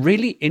it's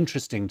really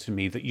interesting to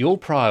me that your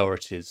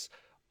priorities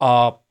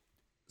are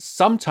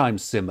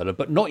sometimes similar,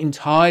 but not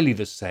entirely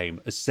the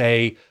same as,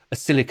 say, a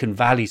Silicon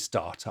Valley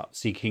startup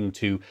seeking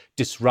to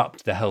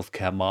disrupt the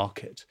healthcare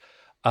market.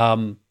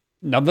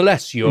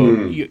 Nonetheless,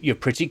 you're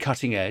pretty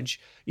cutting edge,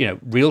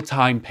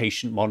 real-time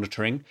patient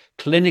monitoring,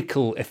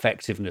 clinical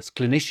effectiveness,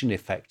 clinician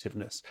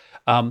effectiveness.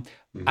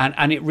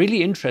 And it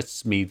really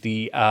interests me,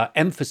 the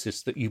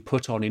emphasis that you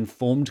put on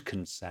informed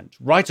consent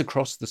right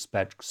across the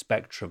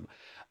spectrum.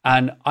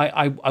 And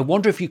I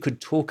wonder if you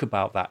could talk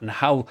about that and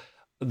how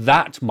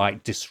that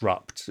might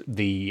disrupt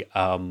the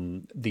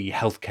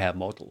healthcare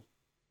model.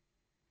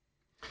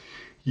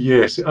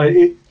 Yes,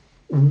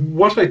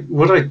 what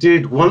I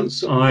did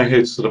once I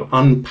had sort of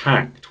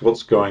unpacked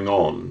what's going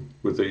on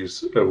with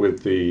these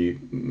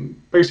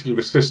basically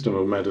the system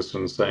of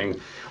medicine, saying,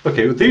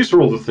 okay, these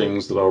are all the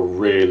things that are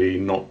really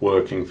not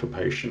working for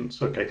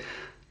patients. Okay,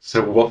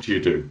 so what do you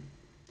do?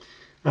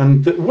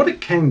 And what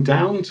it came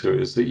down to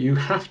is that you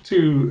have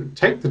to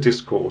take the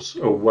discourse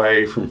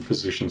away from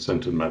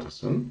physician-centered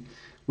medicine,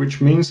 which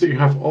means that you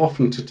have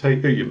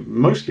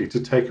mostly to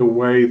take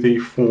away the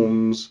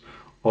forms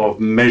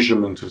of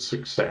measurement of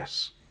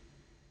success.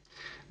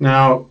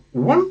 Now,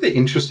 one of the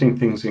interesting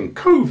things in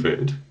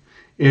COVID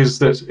is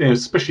that,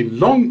 especially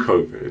long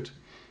COVID,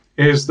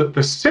 is that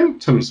the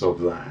symptoms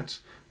of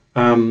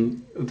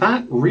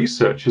that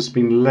research has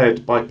been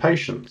led by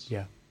patients.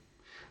 Yeah.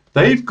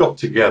 They've got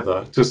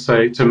together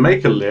to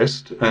make a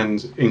list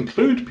and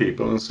include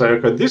people and say,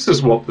 okay, this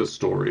is what the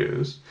story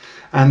is.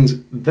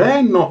 And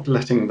they're not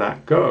letting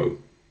that go.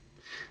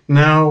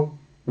 Now,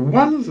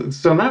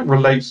 so that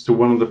relates to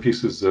one of the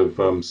pieces of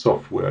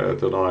software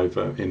that I've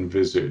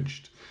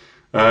envisaged.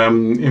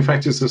 In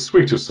fact, it's a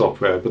suite of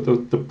software, but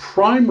the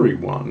primary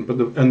one,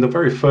 and the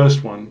very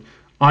first one,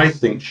 I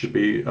think should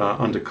be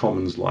under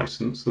Commons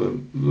license. The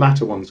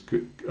latter ones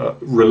could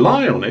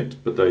rely on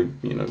it, but they,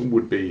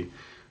 would be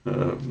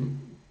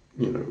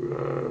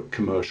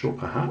commercial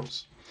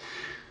perhaps.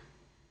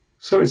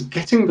 So it's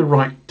getting the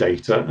right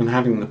data and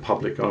having the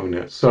public own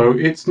it. So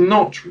it's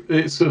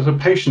a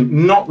patient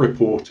not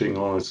reporting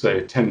on, say,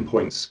 a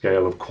 10-point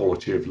scale of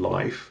quality of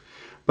life,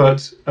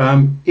 but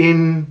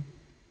in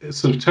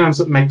sort of terms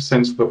that make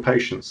sense for the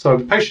patient. So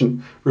the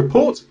patient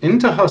reports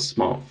into her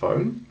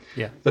smartphone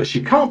that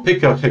she can't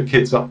pick up her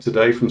kids up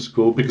today from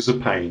school because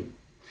of pain.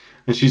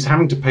 And she's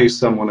having to pay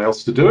someone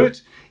else to do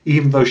it,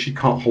 even though she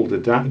can't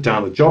hold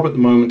down a job at the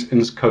moment and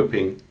is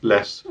coping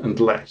less and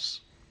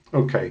less.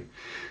 Okay,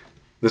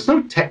 there's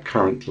no tech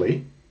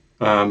currently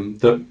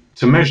that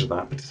to measure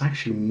that, but it's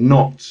actually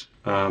not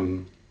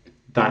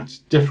that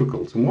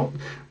difficult. And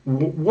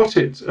what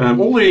it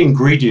all the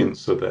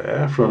ingredients are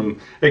there from,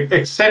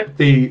 except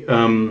the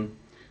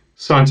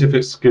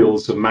scientific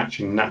skills of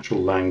matching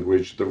natural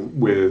language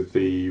with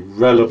the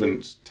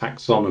relevant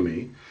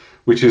taxonomy,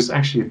 which is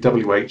actually a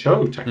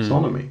WHO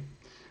taxonomy.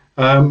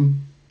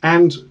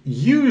 And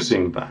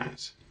using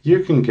that,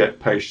 you can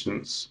get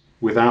patients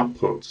with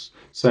outputs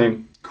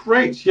saying,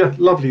 great, yeah,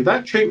 lovely,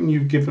 that treatment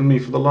you've given me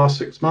for the last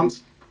 6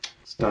 months,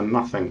 it's done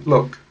nothing.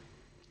 Look,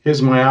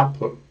 here's my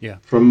output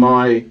from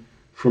my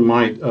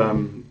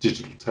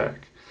digital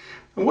tech.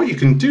 And what you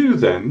can do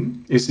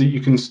then is that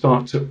you can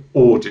start to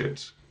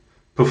audit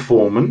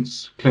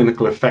performance,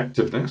 clinical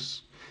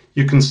effectiveness.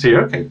 You can see,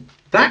 okay,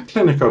 that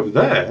clinic over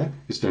there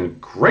is doing a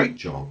great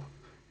job.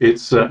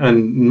 It's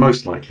and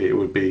most likely it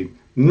would be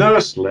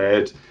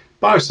nurse-led,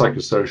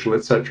 biopsychosocial,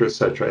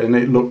 etc., and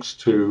it looks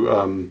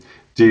to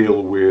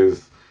deal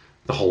with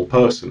the whole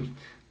person.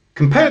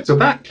 Compared to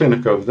that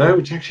clinic over there,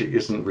 which actually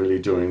isn't really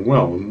doing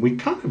well, and we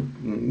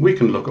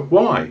can look at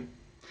why.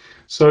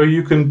 So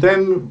you can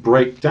then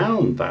break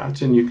down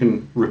that, and you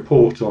can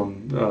report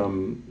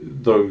on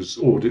those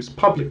audits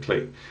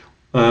publicly.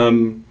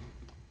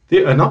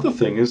 Another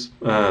thing is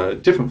a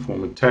different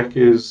form of tech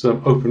is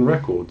open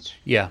records.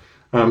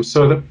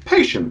 So that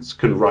patients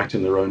can write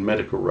in their own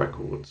medical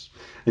records,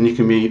 and you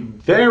can be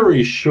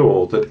very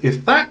sure that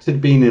if that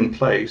had been in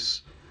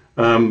place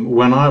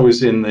when I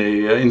was in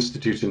the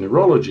Institute of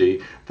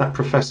Neurology, that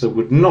professor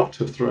would not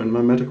have thrown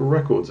my medical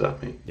records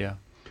at me.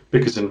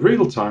 Because in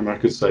real time, I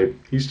could say,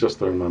 he's just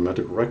thrown my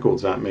medical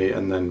records at me,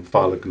 and then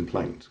file a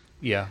complaint.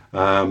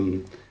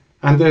 And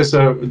there's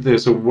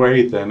a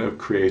way then of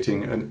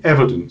creating an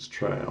evidence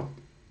trail.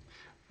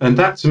 And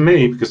that to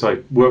me, because I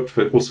worked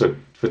for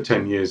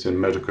 10 years in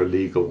medical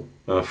legal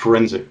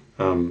forensic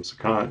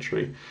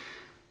psychiatry,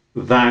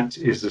 that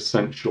is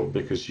essential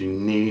because you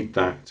need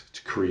that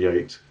to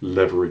create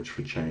leverage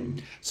for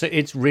change. So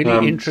it's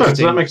really interesting. Does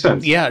that make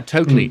sense? Yeah,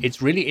 totally.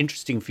 It's really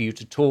interesting for you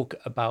to talk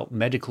about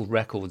medical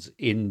records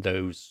in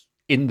those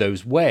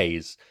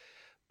ways,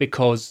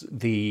 because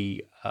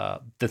the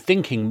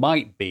thinking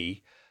might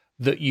be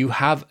that you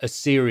have a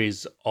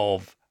series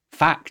of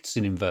facts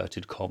in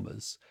inverted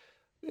commas,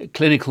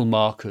 clinical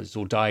markers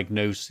or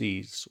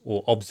diagnoses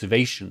or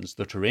observations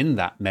that are in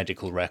that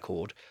medical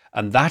record,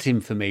 and that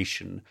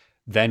information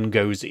then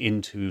goes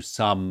into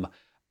some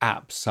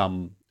app,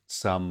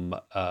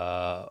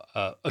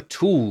 a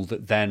tool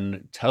that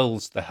then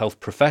tells the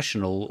health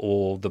professional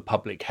or the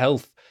public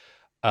health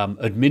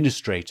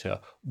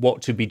administrator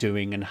what to be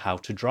doing and how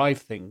to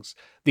drive things.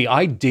 The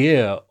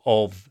idea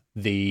of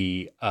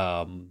the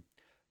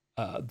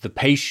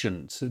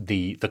patient,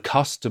 the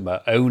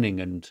customer owning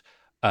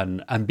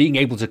and being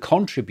able to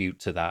contribute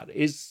to that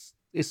is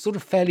sort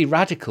of fairly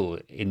radical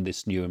in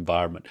this new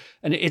environment.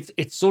 And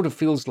it sort of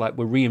feels like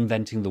we're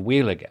reinventing the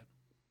wheel again.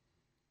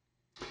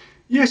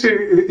 Yes,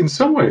 in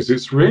some ways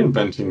it's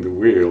reinventing the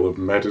wheel of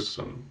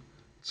medicine,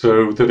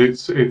 so that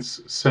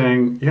it's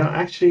saying, yeah,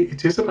 actually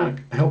it is about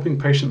helping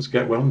patients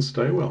get well and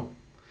stay well,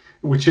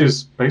 which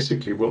is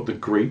basically what the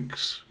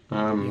Greeks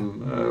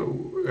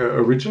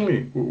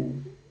originally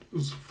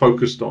was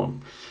focused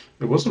on.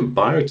 It wasn't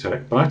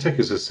biotech. Biotech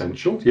is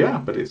essential, yeah,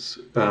 but it's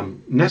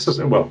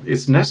necessary. Well,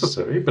 it's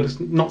necessary, but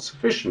it's not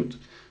sufficient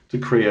to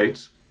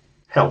create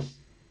health.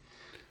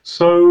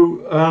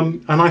 So,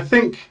 and I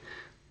think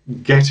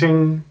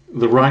getting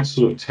the right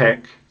sort of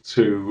tech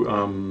to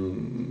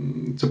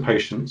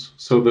patients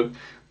so that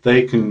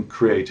they can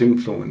create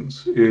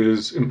influence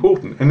is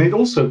important, and it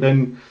also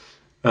then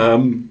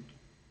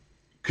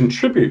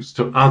contributes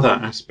to other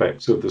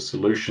aspects of the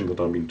solution that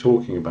I've been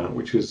talking about,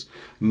 which is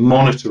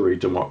monetary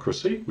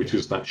democracy, which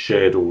is that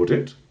shared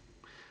audit,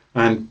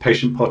 and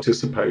patient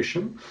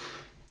participation.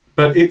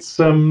 But it's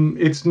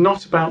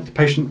not about the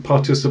patient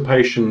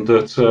participation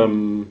that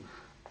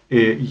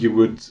you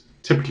would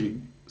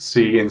typically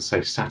see in,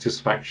 say,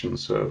 satisfaction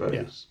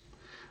surveys,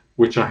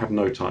 which I have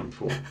no time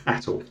for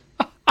at all.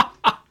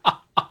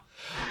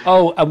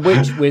 Oh, and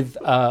which with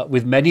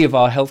many of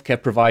our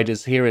healthcare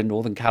providers here in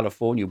Northern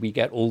California, we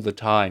get all the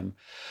time.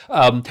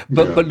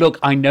 But look,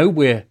 I know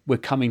we're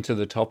coming to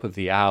the top of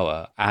the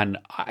hour, and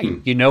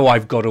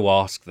I've got to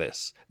ask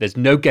this. There's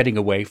no getting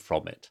away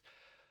from it.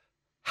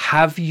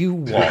 Have you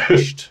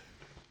watched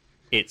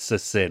It's a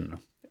Sin,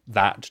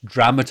 that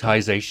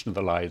dramatization of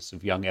the lives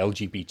of young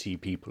LGBT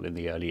people in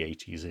the early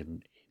 80s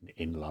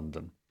in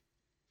London?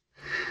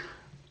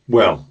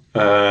 Well,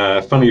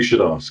 funny you should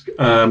ask.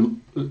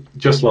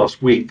 Just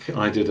last week,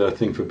 I did a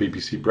thing for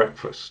BBC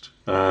Breakfast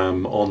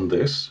on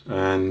this,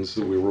 and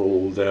we were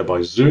all there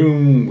by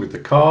Zoom with the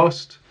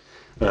cast.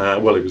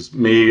 Well, it was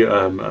me,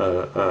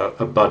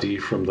 a buddy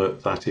from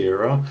that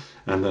era,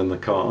 and then the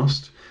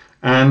cast.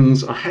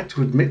 And I had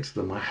to admit to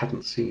them I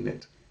hadn't seen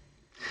it.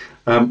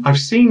 I've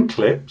seen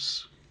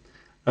clips,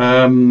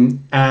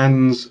 and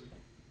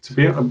to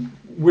be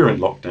we're in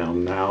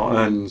lockdown now,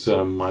 and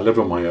I live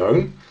on my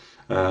own.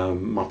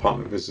 My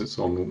partner visits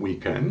on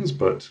weekends,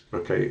 but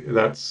okay,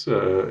 that's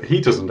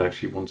he doesn't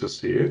actually want to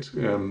see it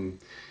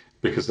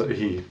because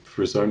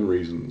for his own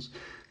reasons.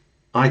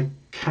 I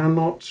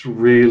cannot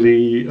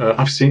really.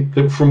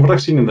 From what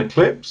I've seen in the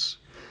clips,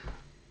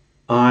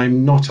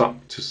 I'm not up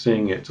to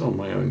seeing it on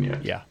my own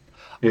yet. Yeah,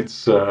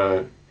 it's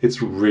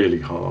really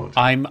hard.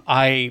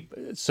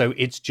 So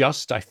it's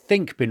just, I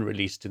think, been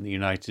released in the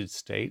United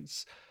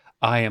States.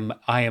 I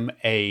am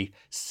a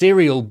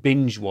serial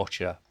binge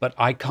watcher, but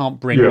I can't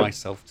bring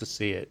myself to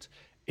see it.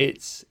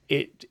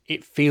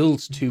 It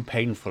feels too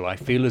painful. I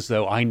feel as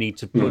though I need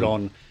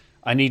to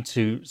I need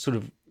to sort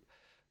of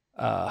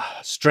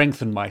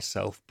strengthen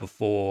myself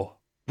before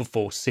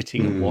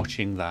sitting and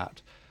watching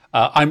that.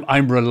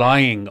 I'm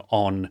relying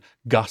on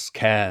Gus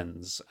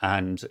Cairns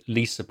and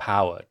Lisa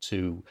Power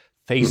to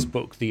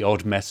Facebook the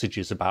odd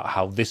messages about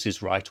how this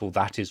is right or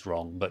that is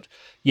wrong. But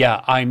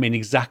yeah, I'm in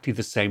exactly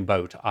the same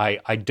boat.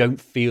 I don't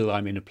feel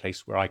I'm in a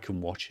place where I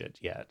can watch it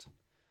yet.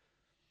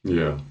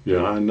 Yeah,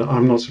 and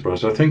I'm not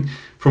surprised. I think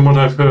from what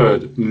I've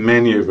heard,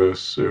 many of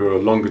us who are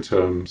longer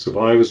term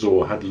survivors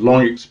or had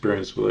long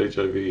experience with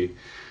HIV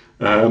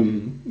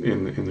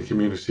in the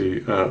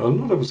community, a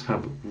lot of us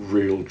have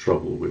real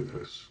trouble with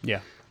this. Yeah.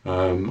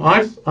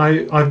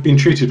 I've been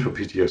treated for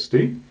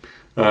PTSD,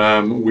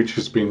 which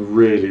has been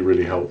really,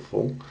 really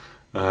helpful.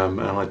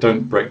 And I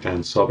don't break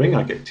down sobbing.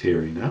 I get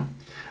teary now.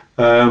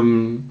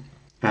 And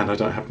I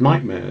don't have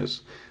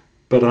nightmares.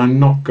 But I'm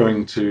not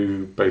going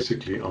to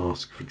basically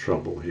ask for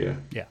trouble here.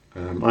 Yeah.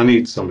 I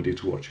need somebody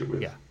to watch it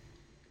with. Yeah.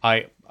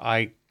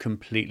 I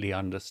completely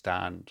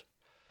understand.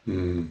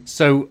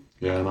 So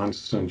yeah, and I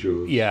understand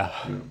yours. Yeah.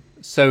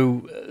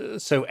 So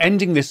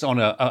ending this on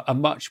a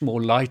much more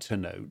lighter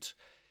note.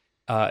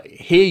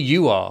 Here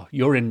you are.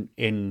 You're in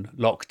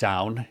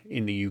lockdown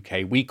in the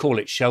UK. We call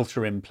it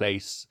shelter in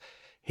place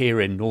here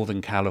in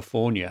Northern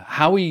California.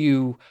 How are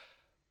you?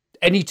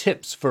 Any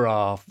tips for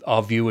our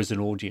viewers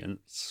and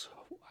audience?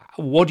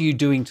 What are you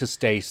doing to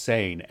stay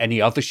sane?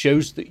 Any other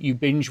shows that you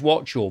binge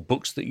watch or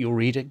books that you're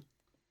reading?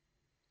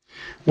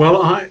 Well,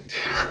 I'm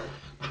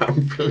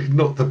really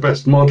not the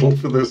best model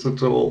for this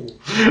at all.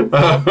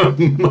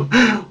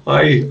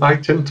 I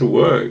tend to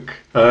work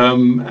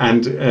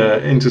and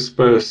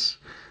intersperse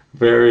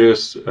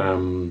various.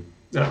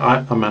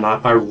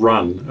 I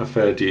run a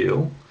fair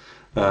deal.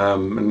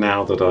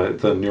 Now that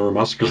the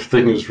neuromuscular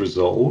thing is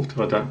resolved,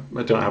 I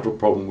don't have a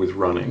problem with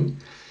running.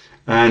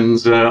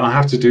 And I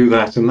have to do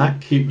that, and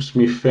that keeps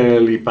me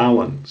fairly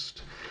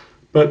balanced.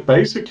 But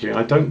basically,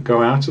 I don't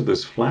go out of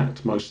this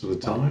flat most of the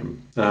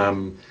time.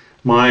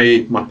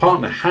 My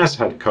partner has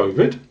had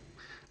COVID,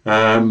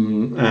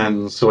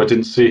 and so I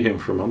didn't see him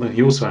for a month. And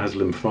he also has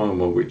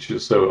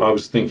lymphoma, so I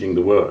was thinking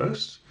the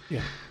worst.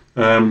 Yeah.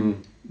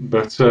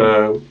 But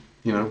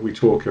we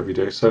talk every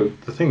day. So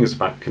the thing is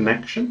about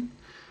connection.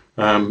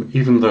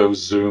 Even though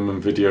Zoom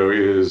and video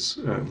is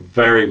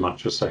very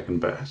much a second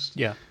best.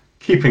 Yeah.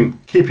 Keeping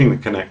the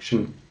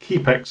connection,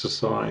 keep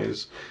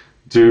exercise,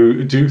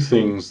 do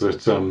things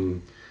that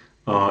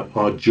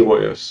are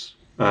joyous,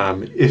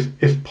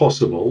 if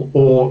possible,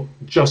 or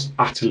just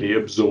utterly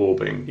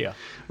absorbing. Yeah.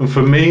 And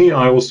for me,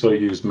 I also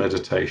use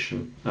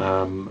meditation,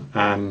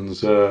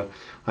 and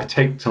I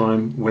take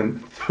time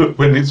when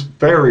it's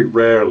very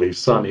rarely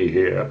sunny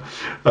here,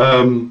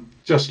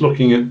 just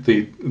looking at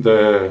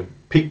the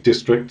Peak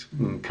District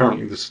and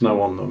currently the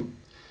snow on them,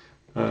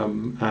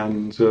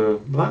 and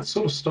that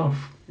sort of stuff.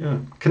 Yeah,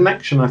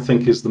 connection, I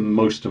think, is the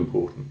most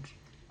important.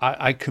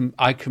 I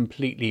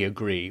completely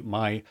agree.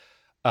 My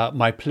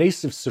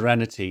place of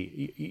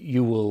serenity.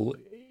 You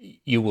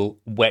will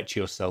wet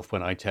yourself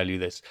when I tell you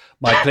this.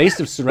 My place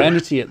of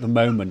serenity at the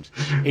moment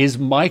is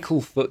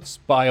Michael Foot's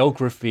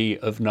biography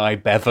of Nye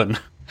Bevan.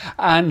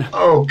 And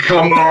oh,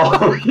 come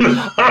on!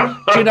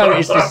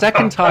 It's the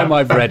second time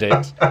I've read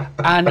it,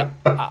 and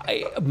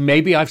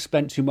maybe I've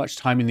spent too much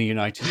time in the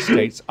United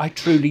States. I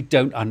truly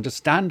don't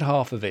understand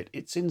half of it.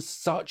 It's in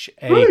such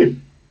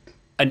an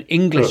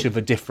English of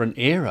a different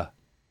era,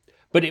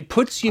 but it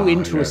puts you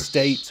into a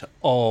state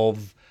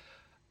of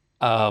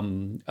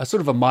a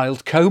sort of a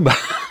mild coma.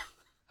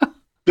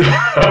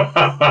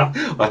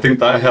 I think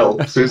that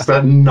helps. It's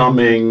that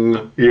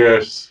numbing,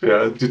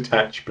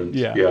 detachment.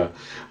 Yeah.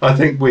 I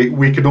think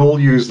we can all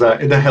use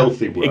that in a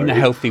healthy way. In a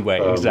healthy way,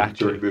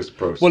 exactly. During this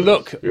process. Well,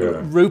 look,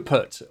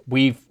 Rupert,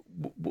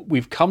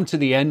 we've come to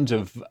the end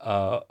of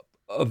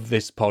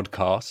this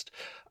podcast.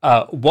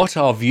 What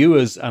our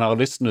viewers and our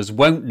listeners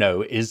won't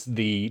know is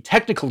the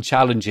technical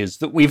challenges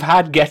that we've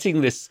had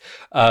getting this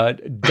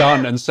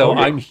done, and so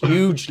I'm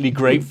hugely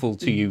grateful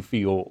to you for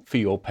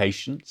your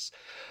patience.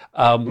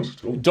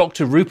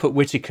 Dr. Rupert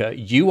Whitaker,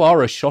 you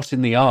are a shot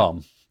in the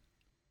arm.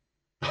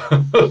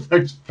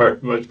 Thanks very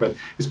much, Ben.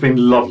 It's been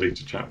lovely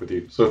to chat with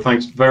you. So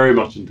thanks very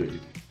much indeed.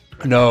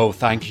 No,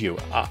 thank you.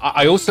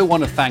 I also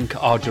want to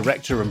thank our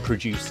director and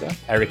producer,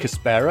 Eric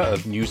Aspera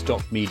of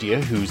Newsdoc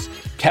Media, who's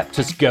kept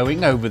us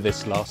going over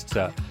this last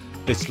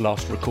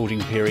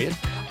recording period.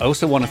 I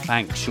also want to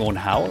thank Sean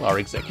Howell, our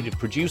executive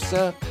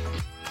producer.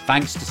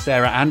 Thanks to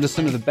Sarah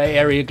Anderson of the Bay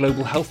Area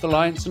Global Health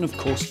Alliance, and of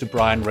course to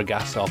Brian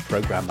Ragas, our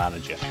program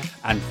manager.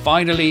 And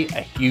finally,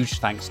 a huge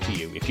thanks to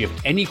you. If you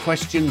have any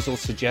questions or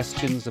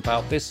suggestions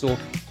about this or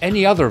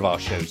any other of our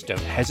shows, don't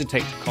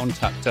hesitate to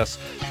contact us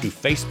through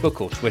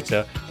Facebook or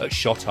Twitter at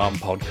Shot Arm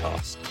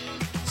Podcast.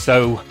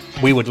 So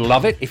we would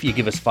love it if you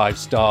give us 5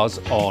 stars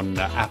on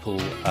Apple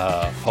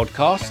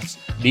Podcasts.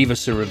 Leave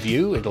us a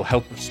review. It'll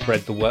help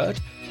spread the word.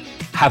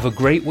 Have a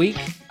great week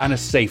and a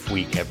safe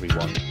week,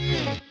 everyone.